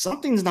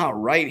 something's not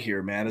right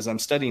here, man. As I'm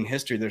studying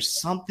history,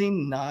 there's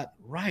something not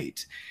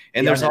right.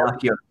 And they're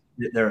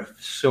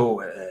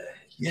so,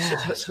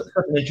 it's such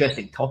an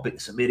interesting topic. The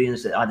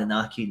Sumerians, the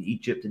Anunnaki in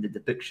Egypt, and the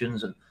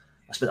depictions. And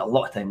I spent a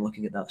lot of time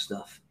looking at that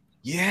stuff.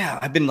 Yeah,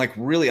 I've been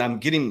I'm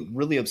getting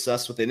really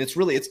obsessed with it. And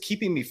it's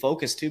keeping me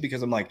focused too,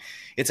 because I'm like,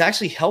 it's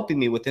actually helping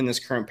me within this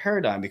current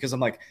paradigm, because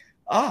I'm like,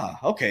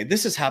 okay,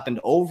 this has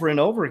happened over and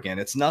over again.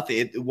 It's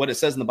nothing, what it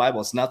says in the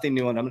Bible, it's nothing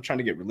new. And I'm not trying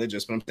to get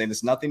religious, but I'm saying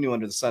there's nothing new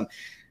under the sun.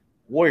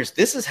 Warriors,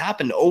 this has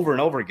happened over and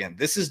over again.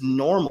 This is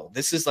normal.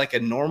 This is like a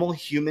normal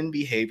human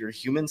behavior,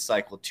 human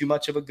cycle, too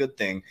much of a good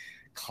thing.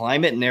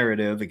 Climate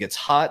narrative, it gets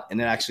hot, and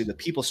then actually the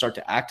people start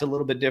to act a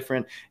little bit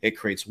different. It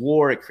creates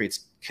war, it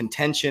creates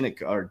contention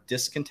or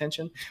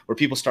discontention, where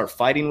people start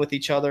fighting with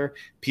each other,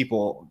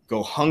 people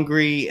go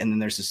hungry, and then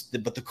there's this.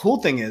 But the cool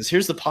thing is,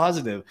 here's the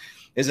positive,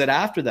 is that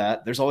after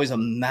that, there's always a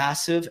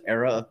massive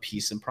era of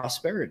peace and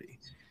prosperity.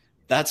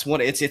 That's what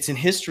it's in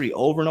history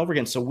over and over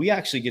again. So we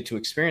actually get to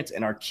experience,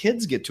 and our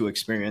kids get to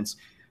experience,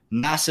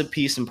 massive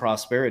peace and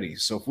prosperity.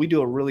 So if we do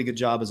a really good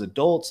job as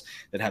adults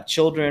that have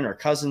children or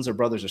cousins or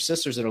brothers or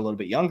sisters that are a little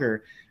bit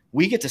younger,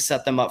 we get to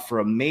set them up for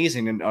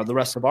amazing, and the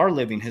rest of our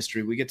living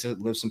history, we get to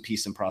live some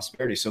peace and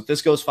prosperity. So if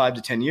this goes 5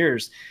 to 10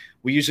 years,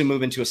 we usually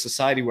move into a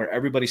society where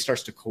everybody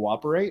starts to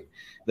cooperate.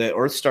 The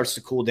earth starts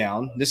to cool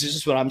down. This is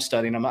just what I'm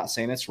studying. I'm not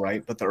saying it's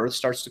right, but the earth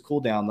starts to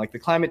cool down. Like the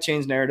climate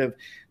change narrative,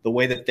 the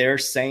way that they're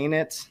saying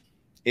it,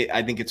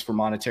 I think it's for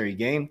monetary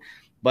gain.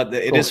 But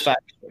it is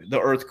fact, the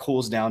earth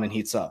cools down and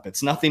heats up.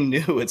 It's nothing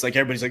new. It's like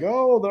everybody's like,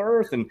 oh, the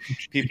earth, and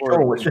people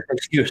are. It's just an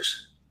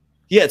excuse.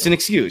 Yeah, it's an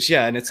excuse.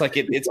 Yeah, and it's like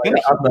it's.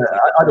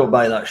 I don't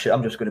buy that shit.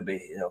 I'm just going to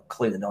be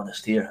clean and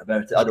honest here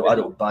about it. I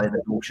don't buy the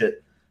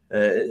bullshit.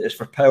 It's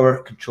for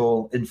power,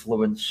 control,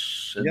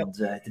 influence, and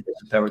to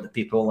disempower the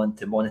people and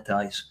to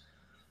monetize.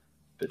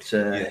 But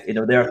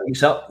there are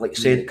things up, like you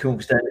say, it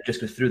cools down. It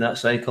just goes through that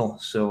cycle.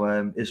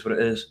 So it's what it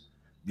is.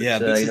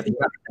 But,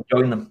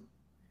 enjoying them.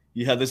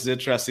 Yeah, this is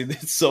interesting.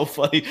 It's so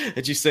funny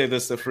that you say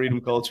this, the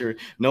freedom culture.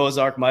 Noah's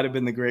Ark might have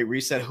been the Great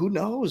Reset. Who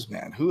knows,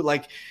 man? Who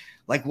like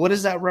what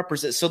does that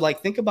represent? So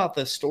like, think about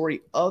the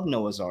story of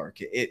Noah's Ark.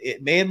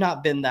 It may have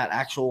not been that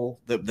actual,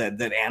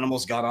 that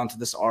animals got onto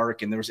this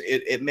ark, and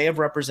it may have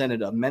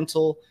represented a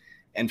mental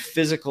and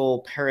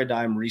physical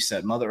paradigm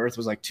reset. Mother Earth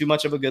was like too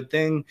much of a good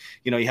thing.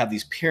 You have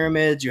these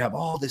pyramids, you have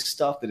all this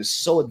stuff that is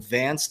so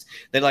advanced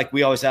that, like,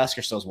 we always ask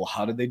ourselves, well,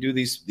 how did they do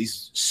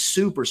these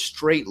super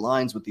straight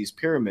lines with these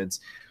pyramids?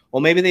 Well,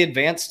 maybe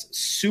they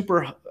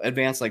super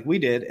advanced like we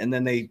did, and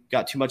then they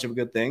got too much of a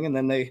good thing, and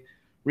then they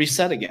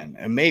reset again.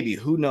 And maybe,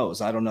 who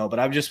knows? I don't know. But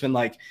I've just been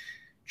like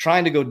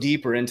trying to go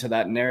deeper into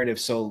that narrative.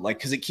 So like,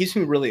 because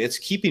it's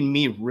keeping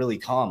me really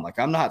calm. Like,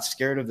 I'm not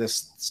scared of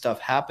this stuff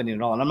happening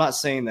at all. And I'm not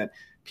saying that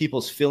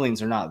people's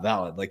feelings are not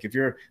valid. Like, if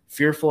you're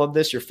fearful of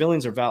this, your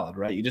feelings are valid,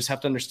 right? You just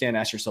have to understand,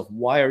 ask yourself,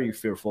 why are you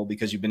fearful?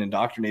 Because you've been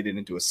indoctrinated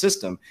into a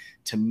system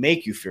to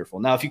make you fearful.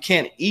 Now, if you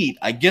can't eat,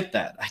 I get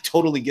that. I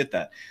totally get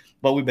that.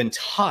 But we've been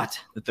taught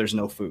that there's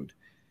no food.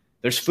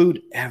 There's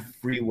food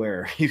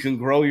everywhere. You can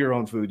grow your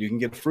own food. You can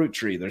get a fruit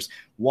tree. There's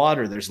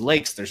water, there's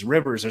lakes, there's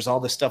rivers, there's all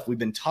this stuff. We've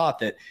been taught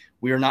that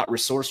we are not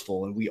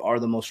resourceful, and we are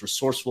the most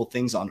resourceful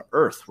things on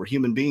earth. We're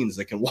human beings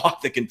that can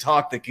walk, that can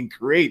talk, that can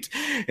create.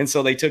 And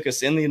so they took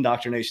us in the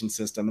indoctrination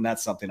system, and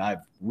that's something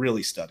I've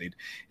really studied,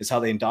 is how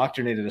they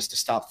indoctrinated us to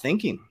stop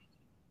thinking.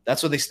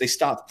 That's what they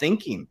stopped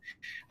thinking.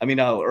 I mean,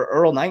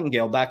 Earl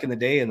Nightingale back in the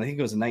day, and I think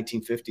it was the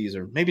 1950s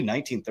or maybe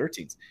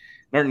 1930s,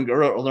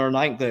 Earl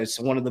Nightingale,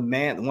 one of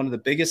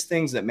the biggest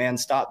things that man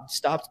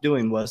stopped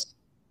doing was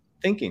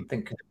thinking.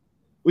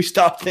 We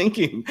stopped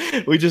thinking.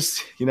 We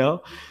just,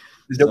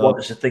 They don't want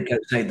us to think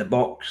outside the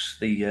box.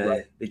 They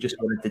just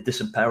wanted to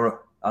disempower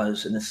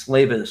us and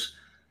enslave us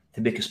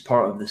to make us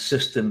part of the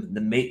system,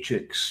 the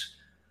matrix.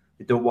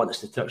 They don't want us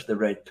to touch the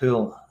red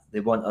pill. They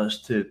want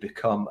us to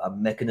become a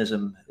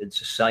mechanism in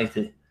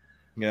society.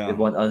 Yeah. They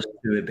want us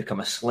to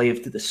become a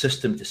slave to the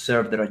system, to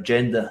serve their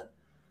agenda,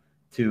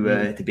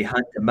 to be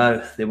hand to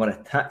mouth. They want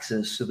to tax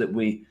us so that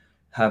we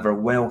have our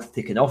wealth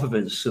taken off of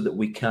us, so that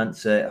we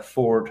can't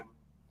afford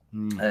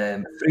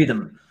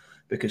freedom,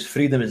 because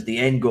freedom is the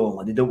end goal,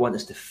 and they don't want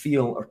us to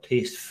feel or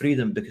taste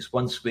freedom, because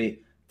once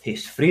we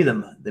taste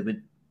freedom,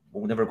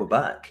 we'll never go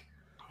back.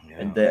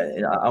 Yeah.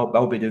 And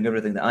I'll be doing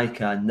everything that I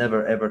can,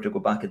 never ever to go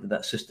back into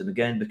that system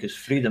again, because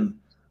freedom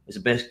is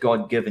the best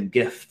God-given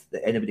gift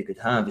that anybody could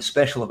have,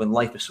 especially when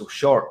life is so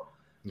short.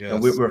 Yes.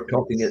 And we're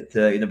talking at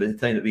by the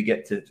time that we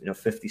get to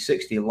 50,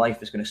 60,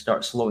 life is going to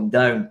start slowing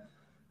down.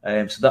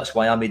 So that's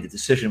why I made the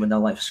decision when I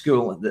left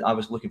school that I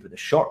was looking for the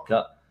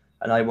shortcut,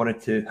 and I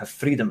wanted to have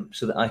freedom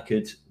so that I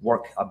could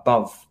work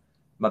above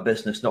my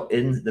business, not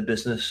in the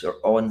business or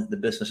on the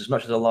business. As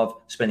much as I love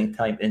spending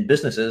time in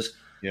businesses,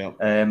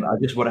 I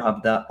just want to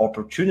have that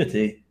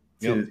opportunity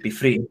to be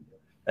free,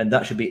 and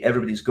that should be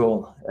everybody's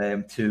goal.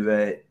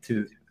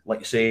 To like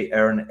you say,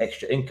 earn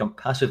extra income,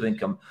 passive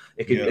income.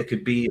 It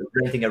could be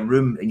renting a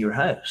room in your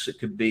house. It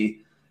could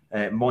be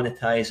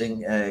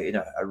monetizing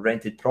a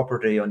rented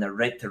property on a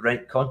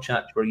rent-to-rent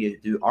contract where you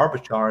do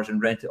arbitrage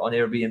and rent it on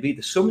Airbnb.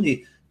 There's so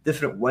many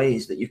different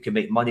ways that you can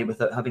make money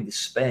without having to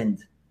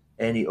spend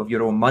any of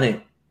your own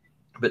money.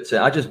 But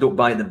I just don't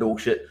buy the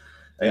bullshit.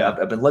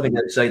 I've been living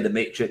outside the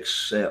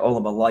matrix all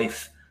of my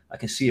life. I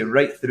can see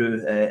right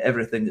through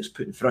everything that's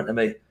put in front of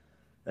me.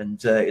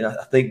 And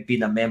I think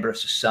being a member of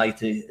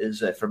society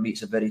is, for me,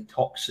 it's a very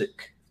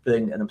toxic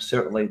thing, and I'm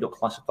certainly don't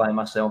classify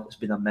myself as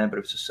being a member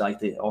of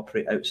society. I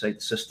operate outside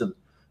the system,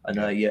 and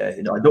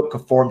I don't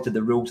conform to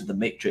the rules of the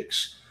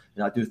matrix,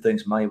 and I do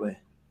things my way.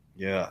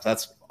 Yeah,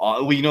 that's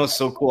it's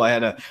so cool. I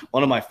had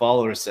one of my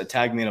followers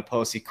tagged me in a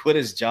post. He quit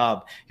his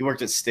job. He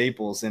worked at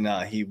Staples, and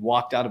he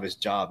walked out of his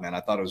job, man. I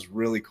thought it was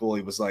really cool.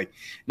 He was like,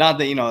 not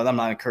that, I'm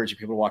not encouraging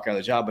people to walk out of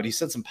the job, but he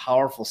said some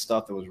powerful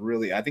stuff that was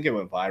really, I think it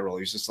went viral.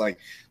 He was just like,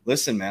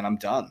 listen, man, I'm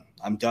done.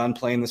 I'm done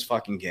playing this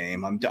fucking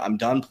game. I'm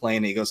done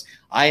playing. He goes,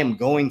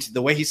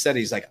 the way he said it,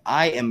 he's like,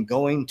 I am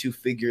going to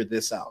figure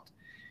this out.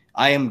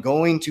 I am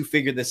going to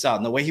figure this out.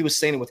 And the way he was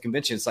saying it with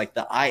conviction, it's like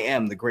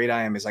the great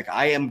I am is like,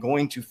 I am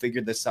going to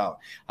figure this out.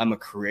 I'm a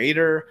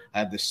creator. I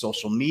have this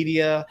social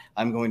media.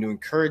 I'm going to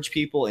encourage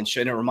people. And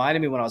it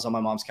reminded me when I was on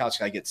my mom's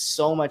couch, I get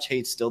so much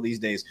hate still these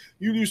days.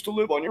 You used to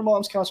live on your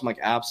mom's couch. I'm like,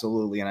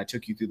 absolutely. And I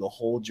took you through the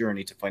whole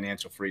journey to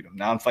financial freedom.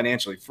 Now I'm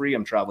financially free.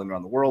 I'm traveling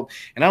around the world.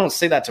 And I don't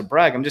say that to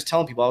brag. I'm just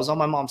telling people I was on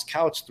my mom's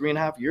couch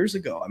 3.5 years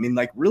ago. I mean,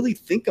 like, really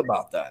think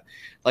about that.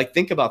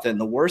 Think about that. In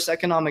the worst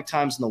economic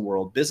times in the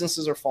world,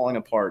 businesses are falling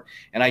apart.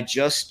 And I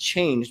just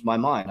changed my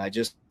mind. I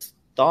just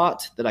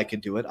thought that I could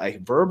do it. I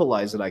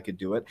verbalized that I could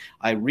do it.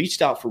 I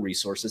reached out for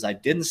resources. I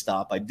didn't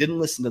stop. I didn't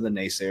listen to the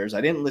naysayers.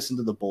 I didn't listen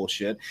to the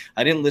bullshit.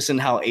 I didn't listen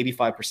to how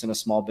 85% of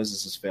small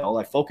businesses fail.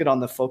 I focused on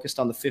the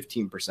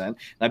 15%. And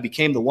I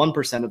became the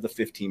 1% of the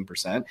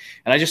 15%. And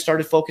I just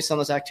started focusing on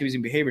those activities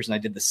and behaviors. And I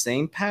did the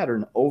same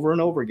pattern over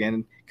and over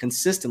again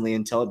consistently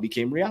until it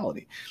became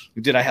reality.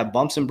 Did I have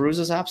bumps and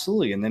bruises?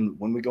 Absolutely. And then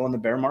when we go in the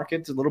bear market,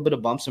 it's a little bit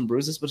of bumps and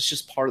bruises, but it's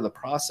just part of the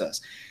process.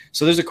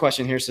 So there's a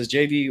question here. It says,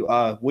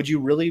 JV, would you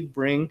really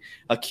bring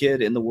a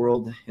kid in the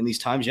world in these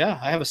times? Yeah,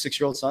 I have a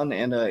 6-year-old son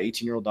and an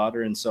 18-year-old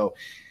daughter. And so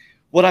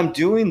what I'm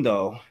doing,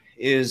 though,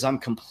 is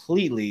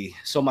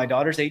so my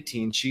daughter's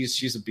 18.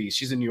 She's a beast.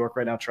 She's in New York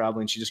right now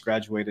traveling. She just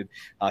graduated.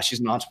 She's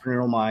an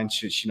entrepreneurial mind.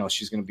 She's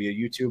going to be a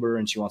YouTuber,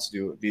 and she wants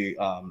to be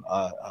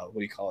what do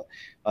you call it?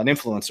 An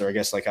influencer, I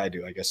guess, like I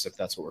do. I guess if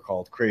that's what we're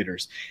called,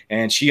 creators.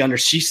 And she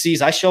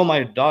sees. I show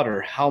my daughter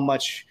how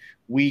much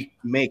we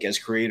make as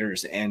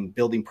creators and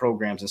building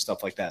programs and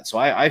stuff like that. So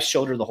I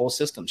showed her the whole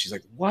system. She's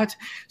like, what?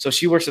 So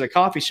she works at a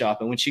coffee shop,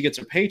 and when she gets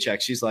her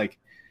paycheck, she's like,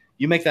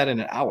 you make that in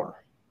an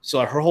hour. So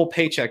her whole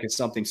paycheck is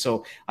something.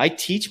 So I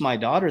teach my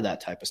daughter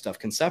that type of stuff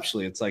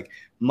conceptually. It's like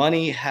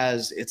money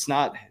it's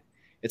not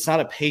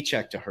a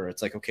paycheck to her.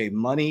 It's like, okay,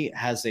 money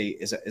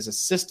is a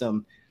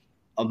system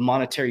of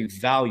monetary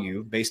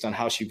value based on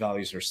how she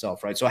values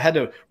herself, right? So I had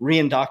to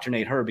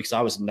re-indoctrinate her because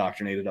I was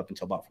indoctrinated up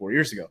until about 4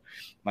 years ago.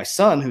 My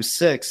son, who's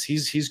 6,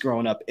 he's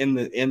grown up in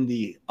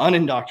the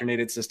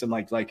unindoctrinated system,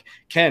 like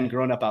Ken,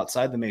 growing up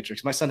outside the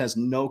matrix. My son has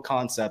no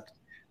concept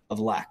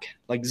of lack,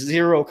 like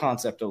zero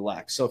concept of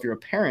lack. So if you're a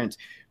parent,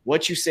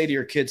 what you say to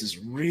your kids is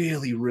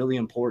really, really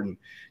important.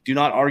 Do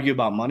not argue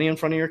about money in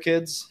front of your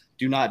kids.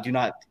 Do not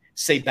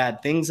say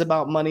bad things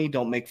about money.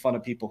 Don't make fun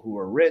of people who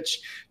are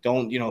rich.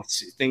 Don't,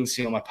 things,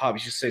 my pop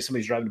used to say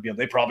somebody's driving a BMW,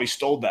 they probably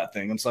stole that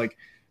thing. It's like,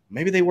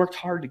 maybe they worked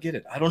hard to get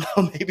it. I don't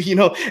know. Maybe,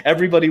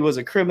 everybody was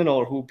a criminal,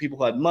 or people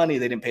who had money,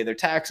 they didn't pay their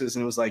taxes.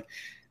 And it was like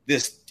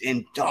this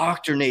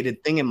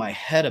indoctrinated thing in my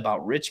head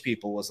about rich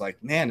people was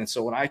like, man. And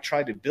so when I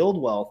tried to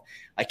build wealth,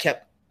 I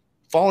kept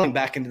falling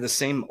back into the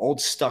same old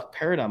stuck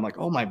paradigm. Like,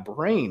 oh, my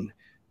brain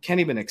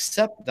can't even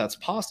accept that's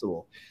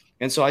possible.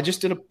 And so I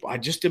just did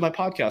my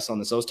podcast on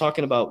this. I was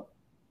talking about,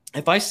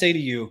 if I say to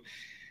you,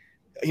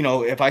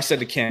 if I said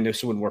to Ken,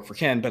 this wouldn't work for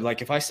Ken, but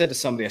like if I said to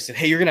somebody, I said,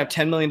 hey, you're going to have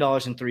 $10 million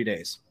in 3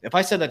 days. If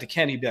I said that to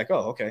Ken, he'd be like,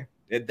 oh, okay.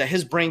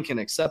 His brain can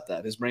accept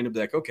that. His brain would be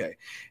like, okay.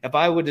 If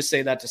I would just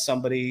say that to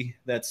somebody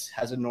that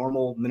has a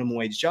normal minimum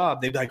wage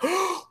job, they'd be like,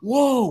 oh,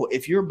 whoa.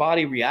 If your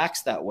body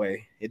reacts that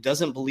way, it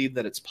doesn't believe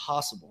that it's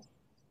possible.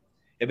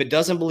 If it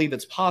doesn't believe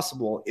it's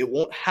possible, it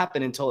won't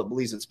happen until it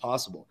believes it's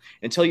possible.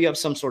 Until you have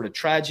some sort of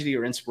tragedy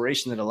or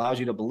inspiration that allows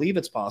you to believe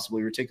it's possible,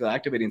 your reticular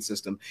activating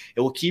system,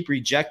 it will keep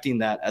rejecting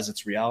that as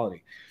its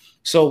reality.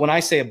 So when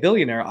I say a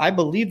billionaire, I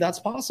believe that's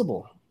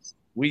possible.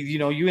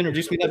 You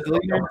introduced me to that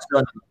billionaire.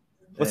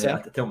 What's that? I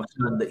have to tell my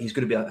son that he's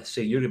going to be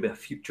you're going to be a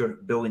future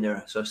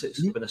billionaire. So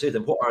when I say to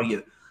him, what are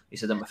you? He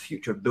said, I'm a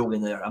future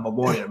billionaire. I'm a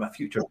warrior. I'm a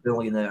future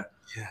billionaire.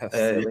 Yes.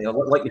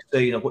 Like you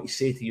say, what you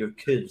say to your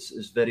kids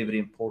is very, very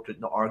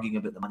important, not arguing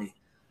about the money.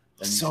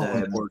 And, so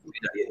important.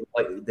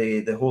 Like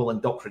the whole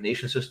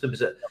indoctrination system,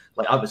 is it?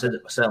 Like I was in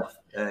it myself,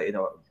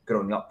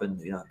 growing up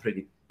in a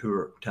pretty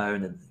poor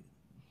town and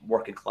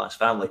working class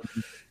family.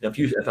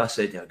 If I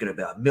said I'm going to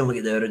be a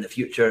millionaire in the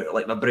future,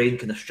 like my brain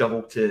kind of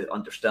struggled to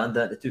understand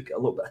that. It took a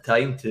little bit of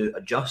time to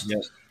adjust.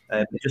 Yes.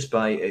 Just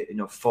by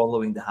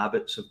following the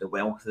habits of the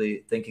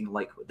wealthy, thinking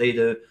like what they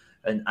do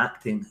and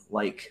acting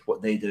like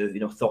what they do.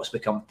 Thoughts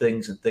become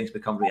things and things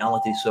become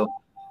reality. So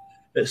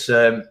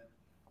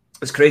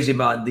it's crazy,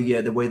 man.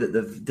 The way that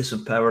they've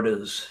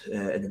disempowered us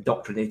and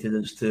indoctrinated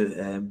us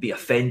to be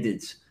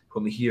offended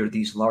when we hear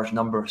these large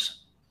numbers.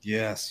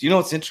 Yes.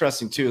 What's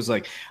interesting too is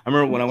like, I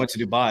remember when I went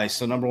to Dubai.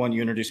 So number one, you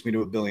introduced me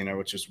to a billionaire,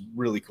 which was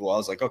really cool. I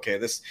was like, okay,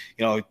 this,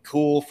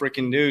 cool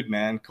freaking dude,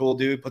 man. Cool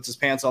dude, puts his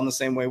pants on the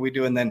same way we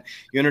do. And then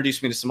you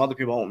introduced me to some other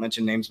people. I won't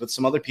mention names, but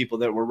some other people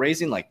that were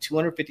raising like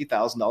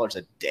 $250,000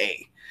 a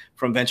day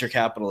from venture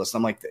capitalists.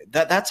 I'm like,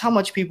 that's how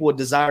much people would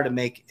desire to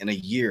make in a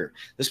year.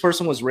 This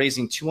person was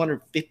raising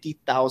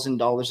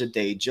 $250,000 a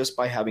day just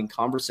by having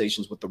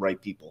conversations with the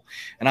right people.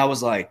 And I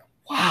was like,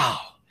 wow.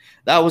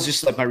 That was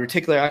just like my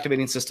reticular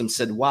activating system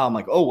said, wow. I'm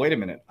like, oh, wait a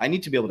minute. I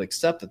need to be able to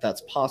accept that that's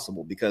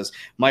possible, because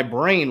my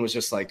brain was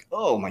just like,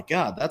 oh my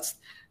God,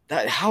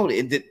 how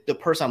did the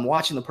person, I'm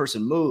watching the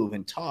person move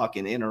and talk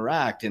and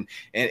interact and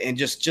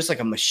just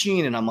like a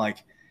machine. And I'm like,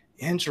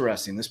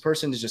 interesting. This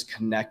person is just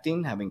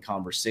connecting, having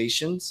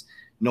conversations,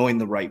 knowing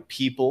the right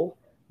people,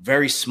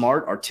 very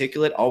smart,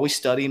 articulate, always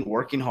studying,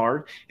 working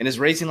hard, and is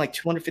raising like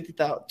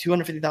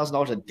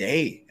 $250,000 a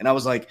day. And I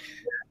was like,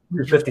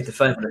 50 to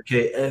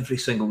 500K every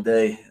single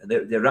day.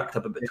 They racked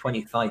up about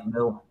 25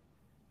 mil.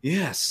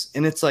 Yes.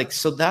 And it's like,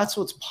 so that's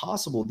what's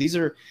possible.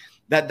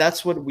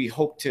 That's what we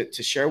hope to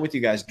share with you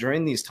guys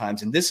during these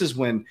times. And this is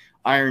when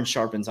iron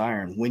sharpens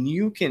iron. When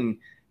you can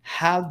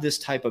have this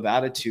type of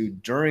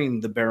attitude during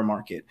the bear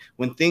market,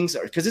 when things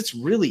are, because it's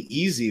really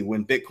easy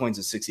when Bitcoin's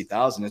at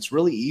 60,000. It's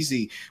really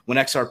easy when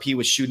XRP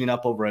was shooting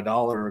up over $1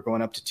 or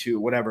going up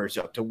to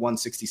up to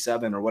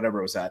 167 or whatever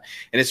it was at.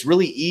 And it's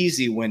really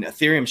easy when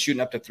Ethereum's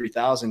shooting up to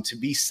 3,000 to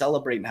be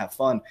celebrate and have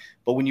fun.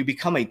 But when you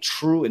become a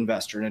true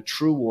investor and a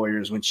true warrior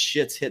is when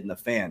shit's hitting the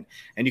fan,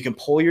 and you can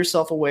pull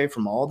yourself away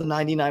from all the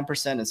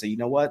 99% and say, you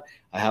know what,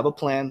 I have a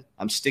plan.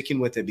 I'm sticking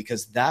with it,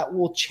 because that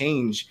will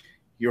change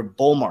your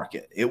bull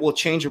market. It will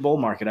change your bull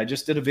market. I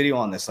just did a video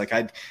on this. Like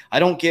I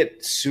don't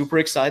get super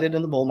excited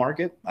in the bull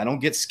market. I don't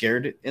get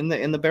scared in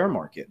the bear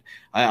market.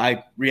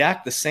 I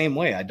react the same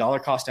way. I dollar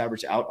cost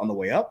average out on the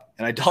way up,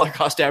 and I dollar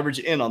cost average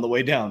in on the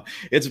way down.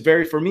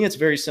 For me, it's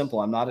very simple.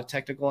 I'm not a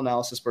technical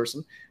analysis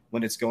person.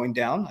 When it's going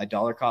down, I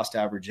dollar cost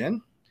average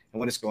in. And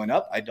when it's going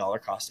up, I dollar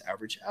cost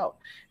average out.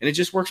 And it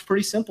just works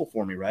pretty simple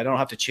for me, right? I don't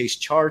have to chase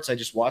charts. I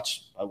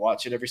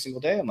watch it every single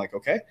day. I'm like,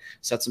 okay,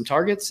 set some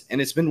targets. And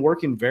it's been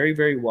working very,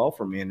 very well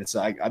for me. And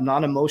I'm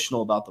not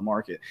emotional about the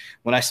market.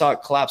 When I saw it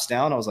collapse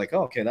down, I was like,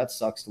 oh, okay, that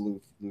sucks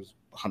to lose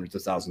hundreds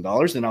of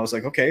 $1,000s. And I was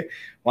like, okay,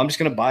 well, I'm just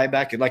going to buy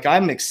back. Like I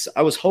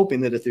was hoping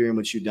that Ethereum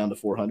would shoot down to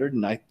 400,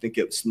 and I think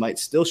it might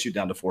still shoot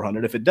down to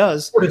 400. If it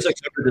does,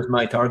 4,600 is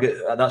my target.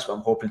 That's what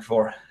I'm hoping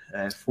for.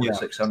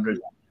 4,600.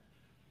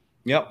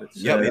 Yep.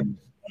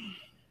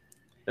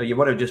 You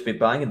want to just be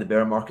buying in the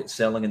bear market,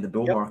 selling in the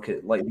bull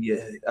market. Like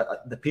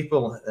the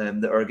people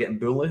that are getting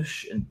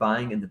bullish and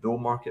buying in the bull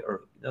market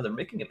they're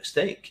making a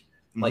mistake.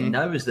 Like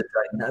now is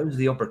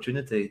the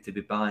opportunity to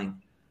be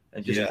buying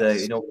and just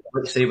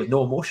let's say with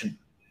no emotion,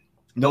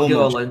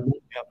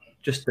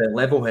 just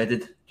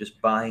level-headed,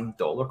 just buying,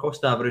 dollar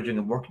cost averaging,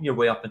 and working your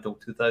way up until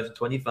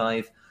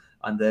 2025,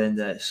 and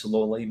then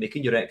slowly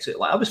making your exit.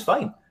 Like I was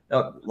fine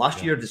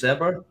last year,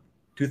 December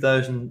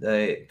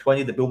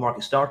 2020, the bull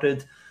market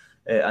started,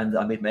 and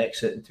I made my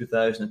exit in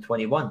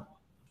 2021.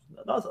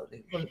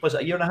 Was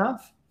it a year and a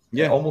half?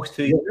 Yeah, almost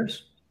 2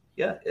 years.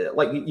 Yeah,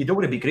 like you don't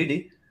want to be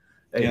greedy.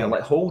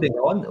 Like holding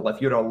on.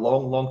 If you're a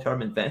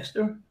long-term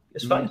investor,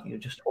 it's fine. You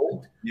just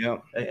hold. Yeah,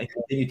 and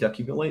continue to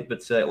accumulate.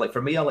 But like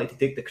for me, I like to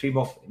take the cream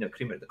off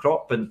the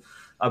crop. And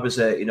I was,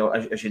 as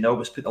you know,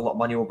 was putting a lot of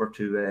money over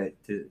to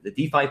the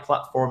DeFi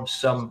platforms.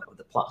 Some of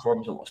the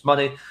platforms I lost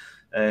money.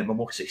 My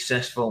most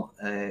successful,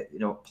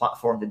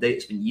 platform to date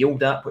has been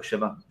Yield App, which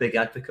I'm a big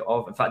advocate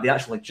of. In fact, they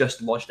actually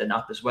just launched an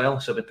app as well,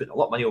 so I've been putting a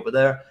lot of money over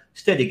there.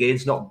 Steady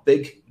gains, not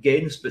big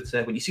gains, but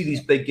when you see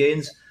these big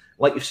gains,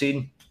 like you've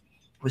seen,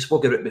 we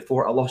spoke about it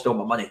before. I lost all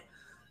my money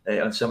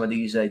on some of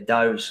these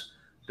DAOs,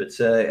 but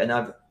and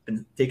I've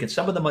been taking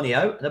some of the money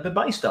out, and I've been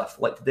buying stuff.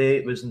 Like today,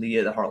 it was in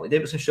the Harley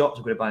Davidson shops.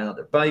 I'm going to buy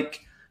another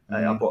bike.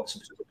 I bought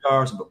some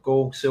cars, I bought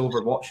gold,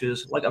 silver,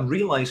 watches. Like I'm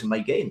realizing my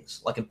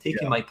gains, like I'm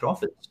taking my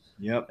profits.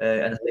 Yep.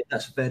 And I think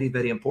that's very,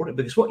 very important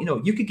because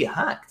you could get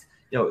hacked.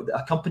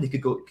 A company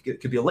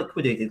could be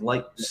liquidated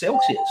like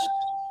Celsius,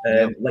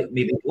 like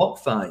maybe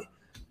BlockFi,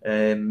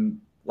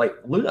 like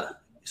Luna.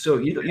 So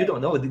you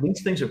don't know.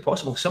 These things are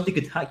possible. Somebody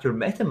could hack your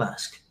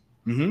MetaMask.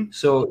 Mm-hmm.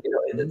 So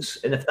and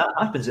if that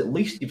happens, at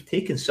least you've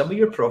taken some of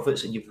your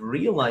profits and you've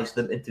realized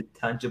them into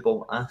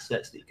tangible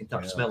assets that you can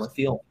touch, smell, and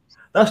feel.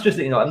 That's just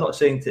I'm not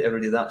saying to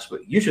everybody that's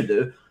what you should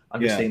do.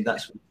 I'm just saying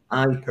that's what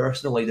I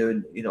personally do.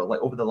 And,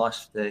 like over the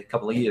last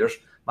couple of years,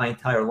 my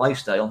entire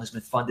lifestyle has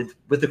been funded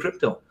with the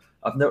crypto.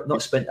 I've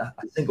not spent a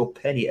single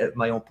penny out of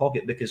my own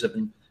pocket because I've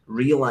been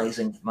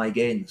realizing my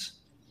gains.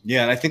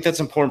 Yeah, and I think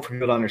that's important for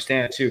people to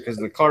understand too, because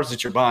the cars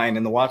that you're buying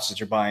and the watches that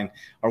you're buying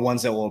are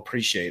ones that will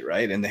appreciate,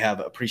 right? And they have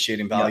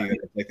appreciating value.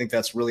 Yeah. I think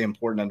that's really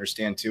important to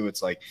understand too.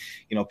 It's like,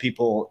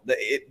 people.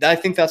 I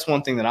think that's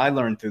one thing that I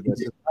learned through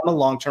this. I'm a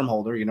long-term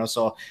holder,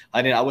 so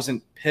I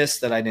wasn't pissed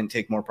that I didn't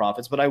take more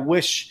profits, but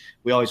we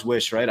always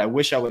wish, right? I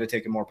wish I would have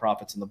taken more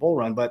profits in the bull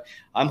run, but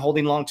I'm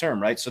holding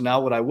long-term, right? So now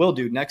what I will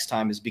do next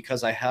time is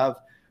because I've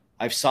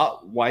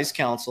sought wise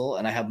counsel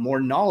and I have more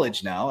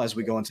knowledge now as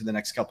we go into the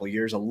next couple of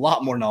years, a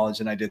lot more knowledge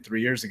than I did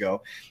 3 years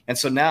ago. And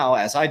so now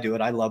as I do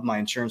it, I love my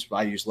insurance, but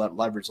I use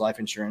leverage life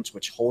insurance,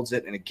 which holds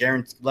it, and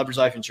leverage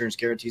life insurance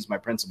guarantees my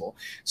principal.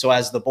 So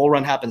as the bull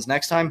run happens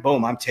next time,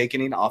 boom, I'm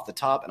taking it off the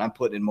top and I'm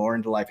putting more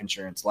into life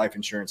insurance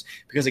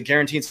because it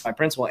guarantees my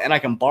principal and I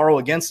can borrow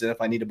against it if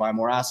I need to buy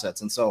more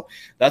assets. And so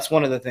that's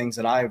one of the things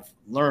that I've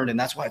learned. And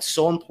that's why it's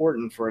so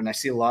important and I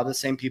see a lot of the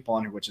same people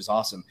on here, which is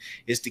awesome,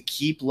 is to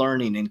keep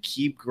learning and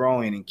keep growing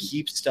and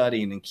keep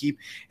studying and keep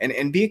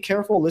and be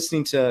careful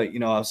listening to,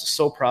 I was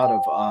so proud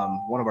of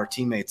one of our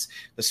teammates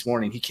this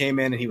morning. He came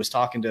in and he was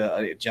talking to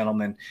a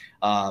gentleman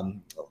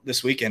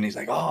this weekend. He's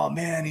like, oh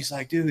man, he's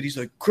like, dude, he's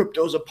like,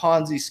 crypto's a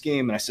Ponzi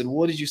scheme. And I said,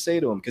 what did you say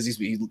to him? Because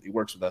he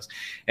works with us.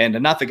 And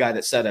not the guy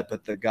that said it,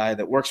 but the guy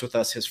that works with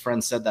us, his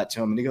friend said that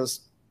to him. And he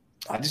goes,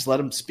 I just let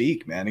him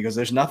speak, man. He goes,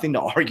 there's nothing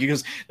to argue. He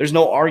goes, there's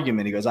no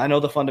argument. He goes, I know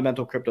the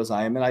fundamental cryptos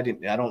I am, and I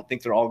don't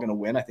think they're all going to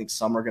win. I think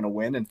some are going to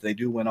win. And if they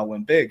do win, I'll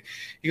win big.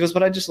 He goes,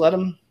 but I just let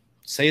him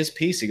say his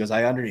piece. He goes,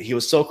 he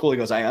was so cool. He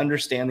goes, I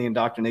understand the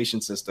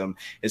indoctrination system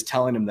is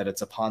telling him that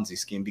it's a Ponzi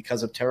scheme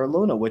because of Terra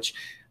Luna, which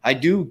I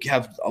do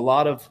have a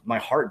lot of my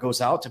heart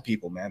goes out to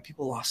people, man.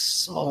 People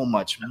lost so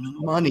much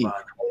money.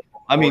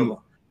 I mean,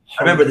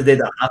 I remember the day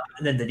that happened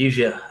in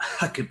Indonesia.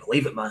 I couldn't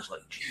believe it, man. It's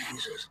like,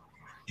 Jesus.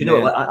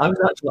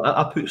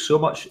 I put so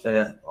much,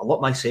 a lot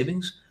of my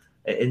savings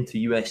into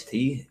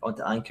UST,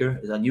 onto Anchor,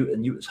 as I knew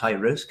it was high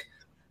risk.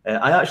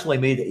 I actually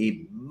made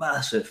a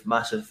massive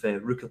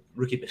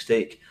rookie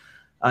mistake.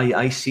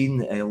 I seen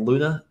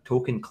Luna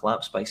token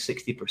collapse by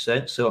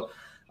 60%. So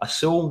I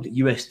sold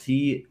UST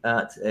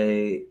at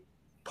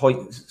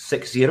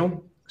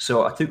 0.60.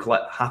 So I took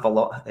like half a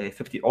lot,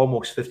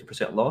 almost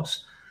 50%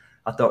 loss.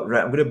 I thought,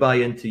 right, I'm going to buy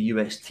into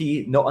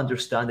UST, not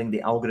understanding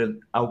the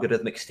algorithmic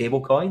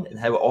stablecoin and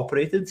how it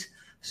operated.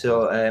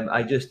 So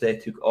I just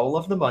took all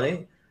of the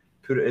money,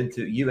 put it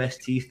into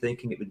UST,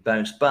 thinking it would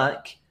bounce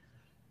back.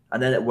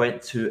 And then it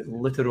went to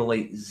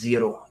literally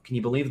zero. Can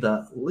you believe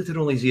that?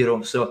 Literally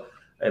zero. So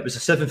it was a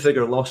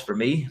 7-figure loss for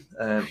me.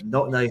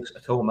 Not nice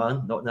at all,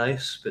 man. Not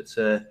nice. But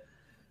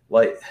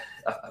like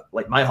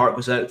my heart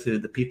goes out to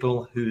the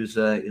people whose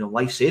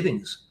life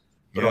savings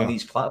are on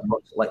these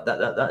platforms. Like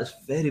that is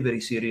very,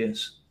 very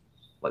serious.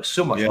 Like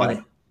so much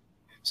money.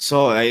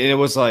 So it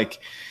was like,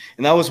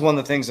 and that was one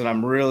of the things that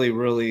I'm really,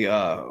 really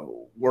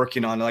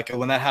working on. Like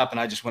when that happened,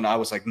 I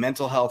was like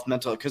mental health,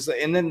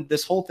 and then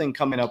this whole thing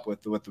coming up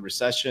with the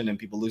recession and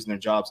people losing their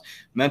jobs,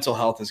 mental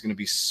health is going to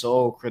be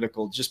so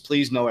critical. Just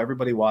please know,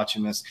 everybody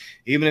watching this,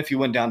 even if you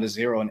went down to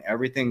zero and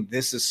everything,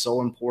 this is so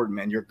important,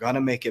 man. You're going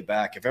to make it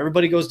back. If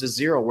everybody goes to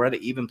zero, we're at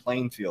an even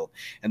playing field.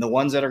 And the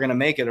ones that are going to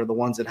make it are the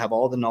ones that have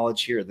all the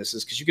knowledge here. This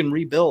is because you can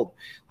rebuild.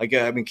 Like,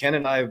 Ken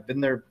and I have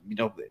been there,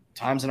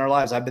 times in our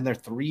lives. I've been there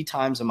 3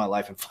 times in my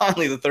life. And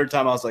finally, the 3rd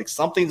time I was like,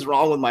 something's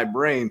wrong with my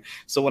brain.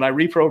 So when I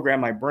reprogram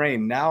my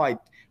brain, now I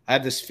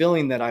have this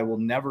feeling that I will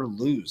never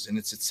lose. And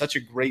it's such a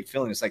great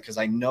feeling. It's like, because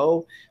I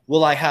know,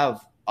 will I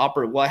have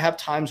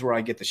times where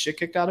I get the shit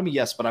kicked out of me?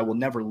 Yes, but I will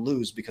never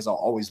lose because I'll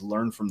always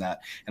learn from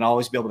that and I'll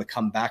always be able to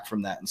come back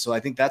from that. And so I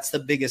think that's the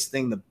biggest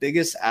thing. The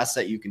biggest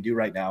asset you can do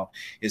right now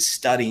is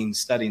studying.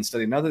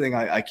 Another thing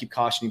I keep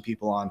cautioning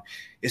people on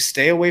is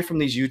stay away from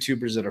these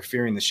YouTubers that are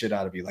fearing the shit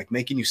out of you, like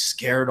making you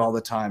scared all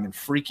the time and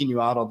freaking you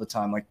out all the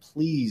time. Like,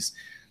 please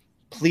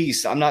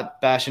please, I'm not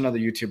bashing other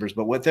YouTubers,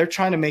 but what they're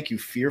trying to make you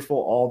fearful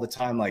all the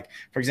time. Like,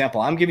 for example,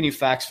 I'm giving you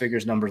facts,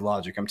 figures, numbers,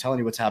 logic. I'm telling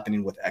you what's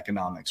happening with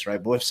economics,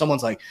 right? But if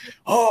someone's like,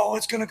 oh,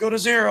 it's going to go to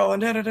zero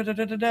and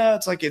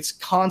it's like, it's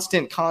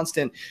constant,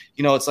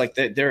 you know, it's like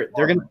they're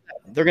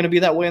going to be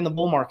that way in the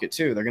bull market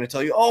too. They're going to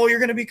tell you, oh, you're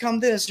going to become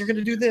this, you're going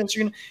to do this.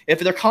 If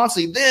they're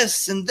constantly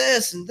this and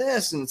this and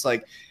this, and it's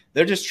like,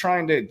 they're just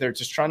trying to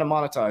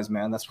monetize,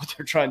 man. That's what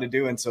they're trying to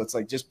do. And so it's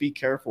like, just be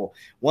careful.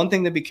 One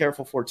thing to be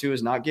careful for too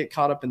is not get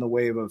caught up in the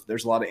wave of,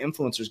 there's a lot of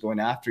influencers going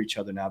after each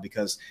other now,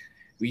 because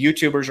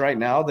YouTubers right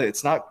now,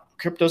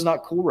 crypto's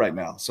not cool right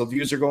now. So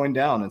views are going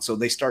down. And so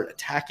they start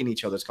attacking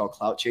each other. It's called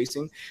clout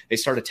chasing. They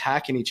start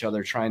attacking each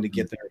other, trying to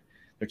get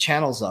their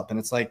channels up. And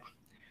it's like,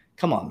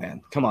 come on,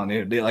 man. Come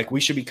on. Like, we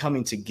should be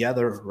coming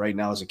together right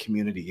now as a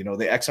community. You know,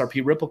 the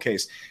XRP Ripple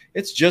case,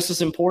 it's just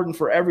as important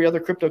for every other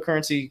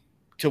cryptocurrency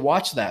to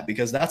watch that,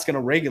 because that's going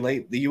to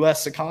regulate the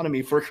US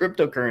economy for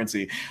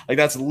cryptocurrency. Like,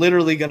 that's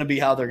literally going to be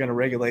how they're going to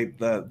regulate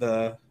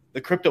the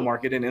crypto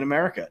market in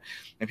America.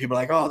 And people are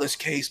like, oh, this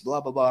case,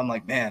 blah, blah, blah. I'm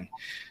like, man,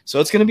 so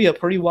it's going to be a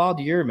pretty wild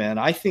year, man.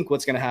 I think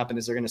what's going to happen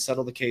is they're going to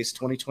settle the case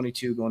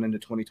 2022 going into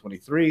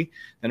 2023.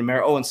 And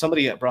and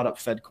somebody brought up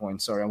FedCoin.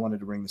 Sorry, I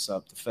wanted to bring this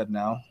up. The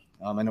FedNow.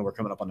 I know we're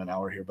coming up on an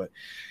hour here, but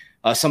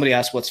somebody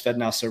asked what's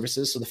FedNow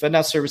services. So the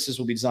FedNow services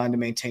will be designed to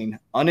maintain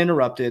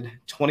uninterrupted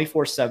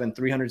 24/7,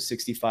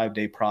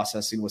 365-day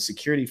processing with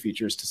security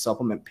features to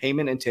supplement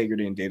payment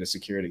integrity and data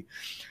security.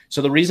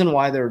 So the reason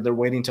why they're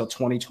waiting until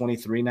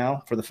 2023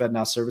 now for the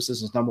FedNow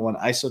services is, number one,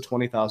 ISO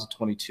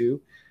 20022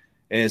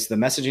 is the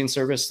messaging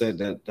service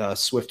that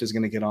Swift is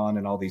going to get on,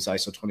 and all these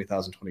ISO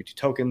 20022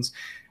 tokens.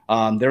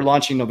 They're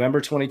launching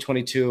November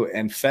 2022,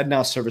 and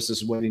FedNow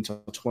services is waiting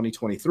until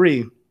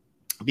 2023.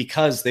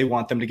 Because they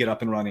want them to get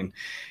up and running.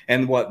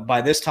 And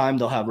by this time,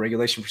 they'll have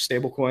regulation for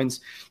stablecoins.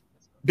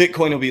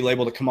 Bitcoin will be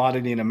labeled a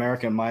commodity in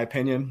America, in my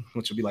opinion,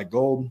 which will be like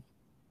gold.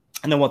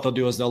 And then what they'll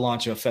do is they'll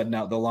launch a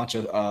FedNow. They'll launch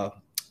a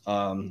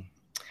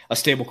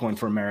stablecoin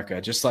for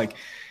America, just like,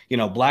 you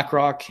know,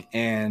 BlackRock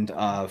and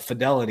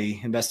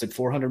Fidelity invested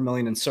 $400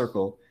 million in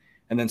Circle,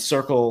 and then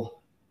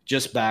Circle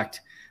just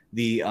backed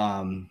the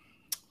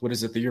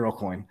the Euro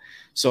coin.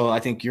 So I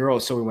think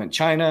So we went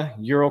China,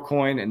 Euro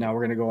coin, and now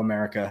we're going to go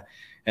America.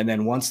 And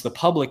then once the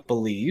public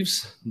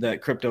believes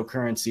that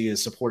cryptocurrency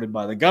is supported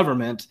by the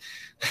government,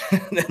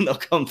 then they'll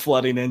come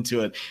flooding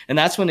into it. And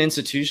that's when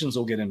institutions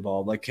will get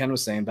involved. Like Ken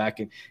was saying, back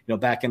into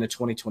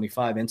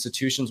 2025,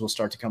 institutions will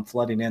start to come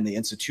flooding in. The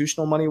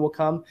institutional money will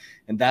come,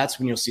 and that's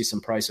when you'll see some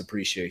price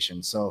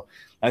appreciation. So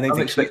I'm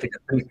expecting a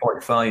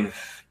 3.5x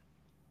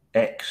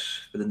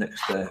for the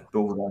next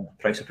bull run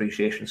price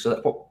appreciation.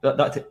 So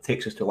that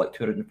takes us to like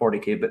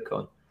 240k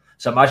Bitcoin.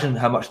 So imagine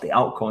how much the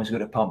altcoins are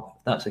going to pump.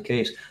 If that's the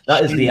case.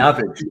 That is the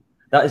average.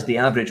 That is the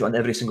average on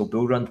every single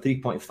bull run,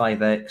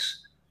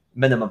 3.5x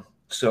minimum.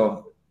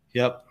 So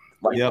that's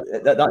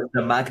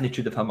the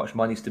magnitude of how much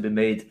money is to be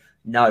made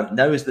now.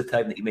 Now is the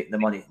time that you make the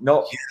money,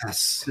 not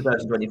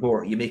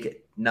 2024. You make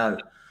it now.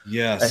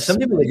 Yes.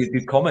 Somebody made a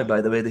good comment,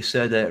 by the way. They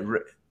said,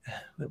 wait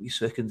a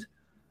second.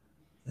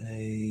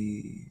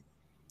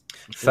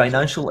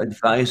 Financial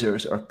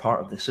advisors are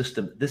part of the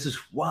system. This is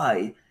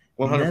why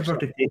 100%. Never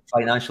to take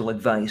financial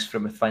advice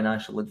from a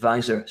financial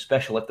advisor,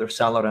 especially if they're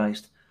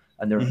salarized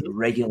and they're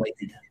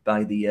regulated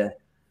by the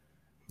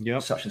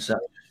such and such.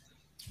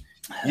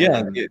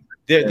 Yeah,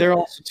 they're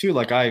also too,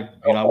 like I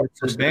worked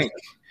for a bank,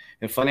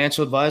 and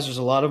financial advisors,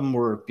 a lot of them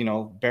were,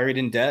 buried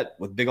in debt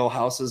with big old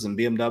houses and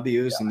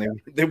BMWs, and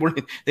they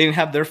didn't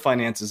have their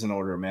finances in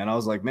order, man. I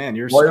was like, man,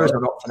 lawyers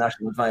are not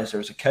financial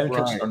advisors,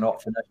 accountants are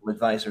not financial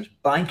advisors,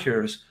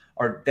 bankers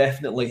are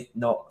definitely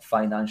not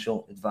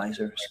financial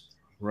advisors.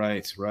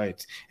 Right.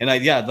 And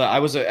I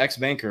was an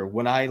ex-banker.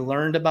 When I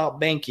learned about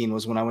banking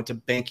was when I went to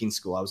banking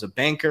school. I was a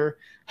banker.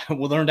 We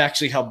learned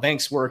actually how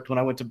banks worked when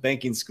I went to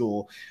banking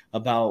school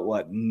about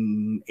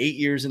 8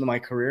 years into my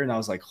career. And I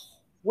was like,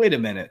 wait a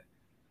minute.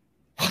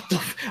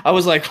 I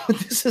was like,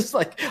 this is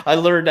like, I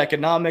learned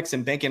economics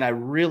and banking. I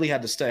really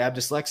had to study. I have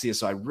dyslexia,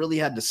 so I really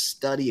had to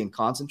study and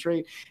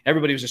concentrate.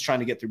 Everybody was just trying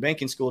to get through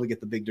banking school to get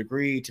the big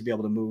degree to be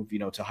able to move,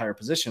 to higher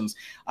positions.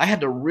 I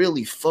had to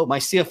really my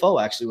CFO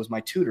actually was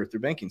my tutor through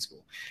banking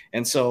school.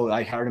 And so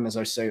I hired him as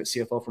our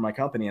CFO for my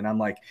company. And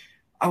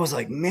I was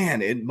like,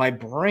 man, my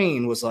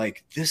brain was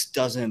like, this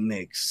doesn't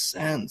make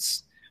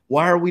sense.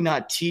 Why are we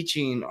not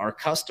teaching our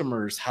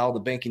customers how the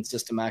banking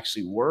system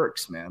actually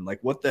works, man? Like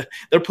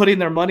they're putting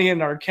their money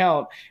in our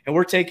account and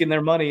we're taking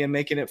their money and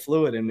making it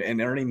fluid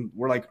and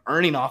we're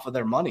earning off of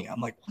their money.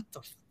 I'm like, what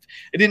the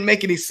it didn't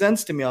make any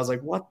sense to me. I was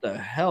like, what the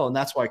hell? And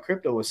that's why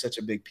crypto was such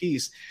a big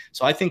piece.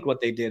 So I think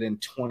what they did in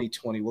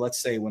 2020, well, let's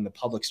say when the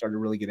public started to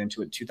really get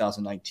into it,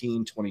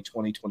 2019,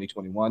 2020,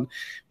 2021,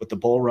 with the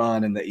bull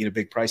run and the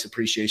big price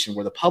appreciation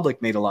where the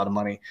public made a lot of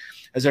money,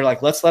 is they're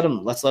like, let's let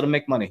them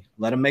make money.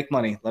 Let them make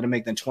money. Let them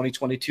make. Then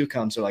 2022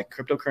 comes. They're like,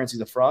 cryptocurrency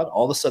is a fraud.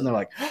 All of a sudden they're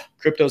like,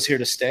 crypto's here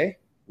to stay.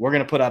 We're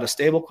going to put out a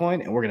stable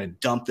coin and we're going to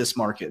dump this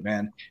market, man.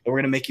 And we're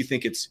going to make you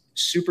think it's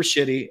super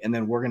shitty. And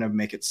then we're going to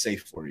make it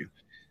safe for you.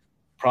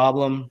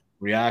 Problem,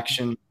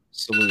 reaction,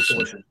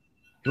 solution.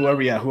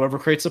 Whoever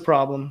creates a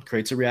problem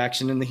creates a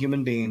reaction in the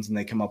human beings, and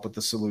they come up with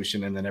the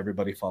solution, and then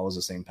everybody follows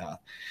the same path.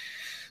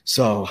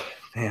 So,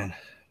 man,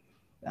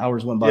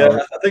 hours went by. Yeah,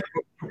 I think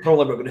probably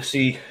what we're going to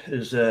see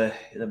is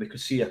we could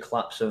see a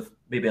collapse of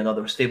maybe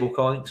another stable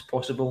coin. It's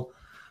possible.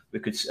 We're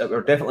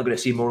definitely going to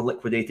see more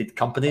liquidated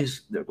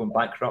companies that are going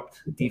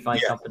bankrupt, DeFi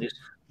companies.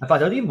 In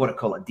fact, I don't even want to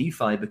call it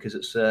DeFi because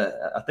it's.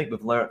 I think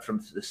we've learned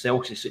from the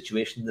Celsius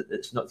situation that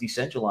it's not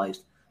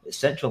decentralized; it's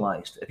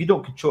centralized. If you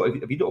don't control,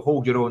 if you don't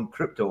hold your own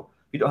crypto,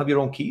 if you don't have your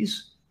own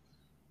keys,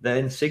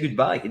 then say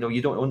goodbye.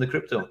 You don't own the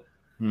crypto.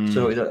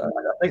 So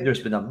I think there's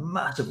been a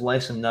massive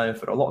lesson now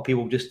for a lot of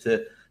people just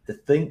to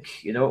think.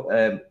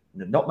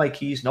 Not my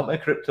keys, not my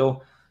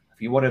crypto.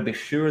 If you want to be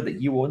sure that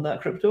you own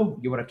that crypto,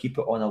 you want to keep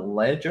it on a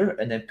ledger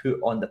and then put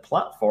on the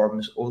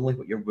platforms only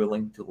what you're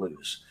willing to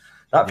lose.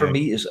 That for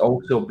me has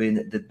also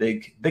been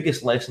the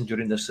biggest lesson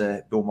during this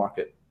bull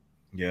market.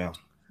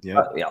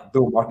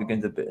 Bull market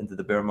into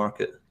the bear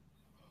market.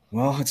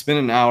 Well, it's been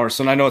an hour,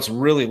 so I know it's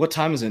really. What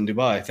time is it in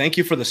Dubai? Thank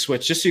you for the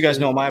switch. Just so you guys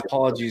know, my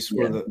apologies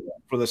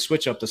for the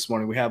switch up this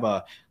morning. We have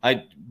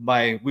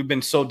we've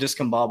been so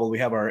discombobbled. We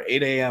have our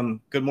 8 a.m.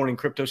 Good Morning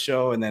Crypto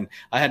show, and then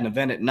I had an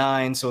event at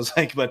 9. So it's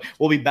like, but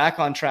we'll be back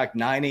on track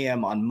 9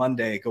 a.m. on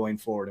Monday going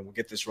forward, and we'll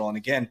get this rolling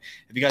again.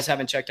 If you guys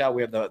haven't checked out,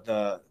 we have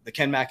the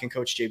Ken Mack and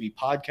Coach JB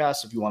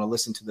podcast. If you want to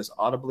listen to this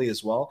audibly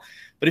as well.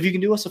 But if you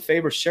can do us a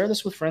favor, share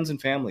this with friends and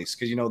families,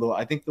 because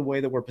I think the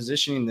way that we're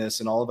positioning this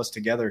and all of us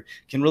together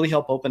can really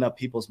help open up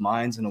people's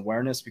minds and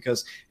awareness,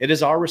 because it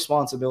is our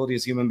responsibility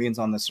as human beings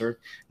on this earth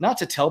not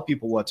to tell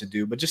people what to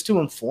do, but just to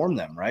inform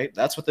them, right?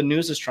 That's what the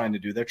news is trying to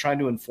do. They're trying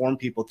to inform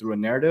people through a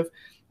narrative.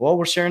 Well,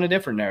 we're sharing a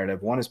different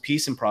narrative. One is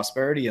peace and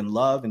prosperity and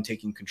love and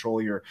taking control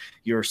of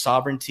your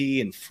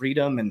sovereignty and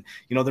freedom. And,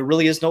 there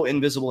really is no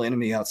invisible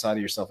enemy outside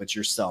of yourself. It's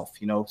yourself.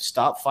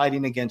 Stop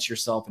fighting against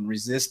yourself and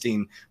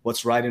resisting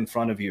what's right in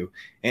front of you.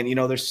 And,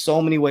 there's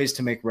so many ways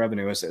to make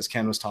revenue, as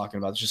Ken was talking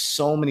about. There's just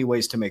so many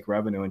ways to make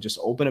revenue, and just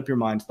open up your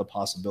mind to the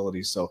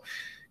possibilities. So,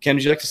 Ken,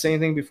 would you like to say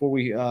anything before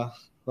we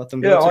let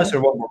them go? Yeah, I'll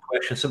answer one more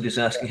question. Somebody's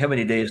asking how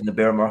many days in the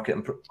bear market,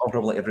 and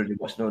probably everybody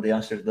wants to know the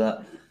answer to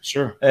that.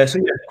 Sure.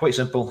 Quite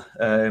simple.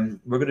 We're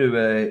going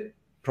to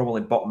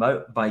probably bottom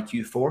out by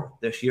Q4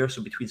 this year,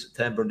 so between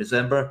September and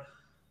December.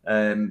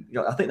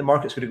 I think the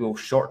market's going to go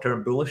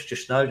short-term bullish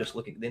just now, just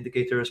looking at the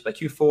indicators. By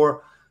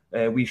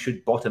Q4, we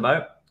should bottom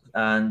out,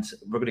 and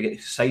we're going to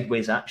get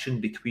sideways action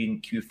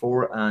between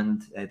Q4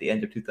 and the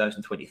end of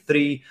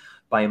 2023.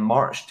 By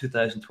March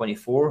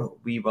 2024,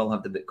 we will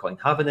have the Bitcoin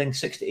halvening,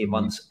 6 to 8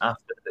 months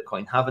after the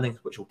Bitcoin halvening,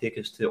 which will take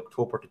us to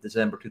October to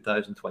December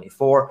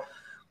 2024.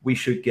 We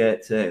should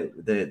get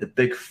the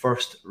big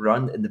first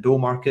run in the bull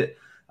market,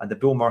 and the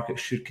bull market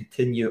should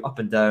continue up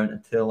and down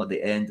until at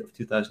the end of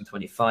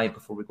 2025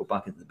 before we go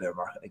back into the bear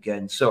market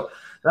again. So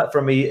that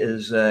for me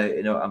is,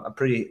 I'm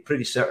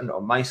pretty certain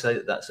on my side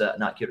that that's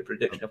an accurate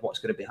prediction of what's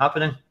going to be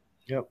happening.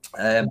 Yep.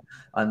 And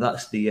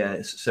that's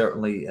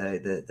certainly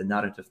the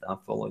narrative that I'm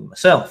following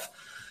myself.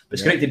 But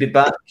it's great to be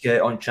back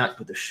on track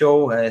with the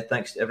show.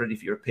 Thanks to everybody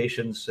for your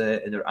patience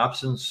in their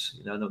absence.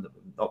 I know that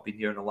we've not been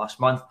here in the last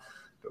month,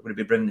 but we're going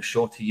to be bringing the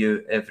show to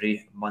you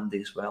every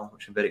Monday as well,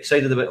 which I'm very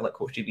excited about. Like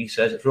Coach GB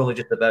says, it's really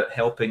just about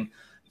helping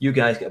you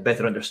guys get a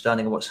better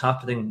understanding of what's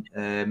happening,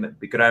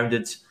 be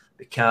grounded,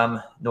 be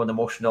calm,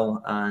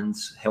 non-emotional, and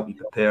help you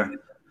prepare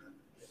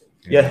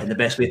in the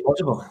best way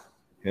possible.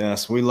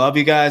 Yes, we love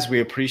you guys. We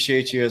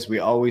appreciate you. As we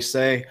always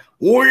say,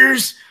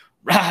 Warriors,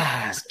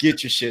 rise,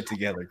 get your shit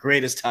together.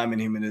 Greatest time in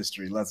human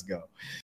history. Let's go.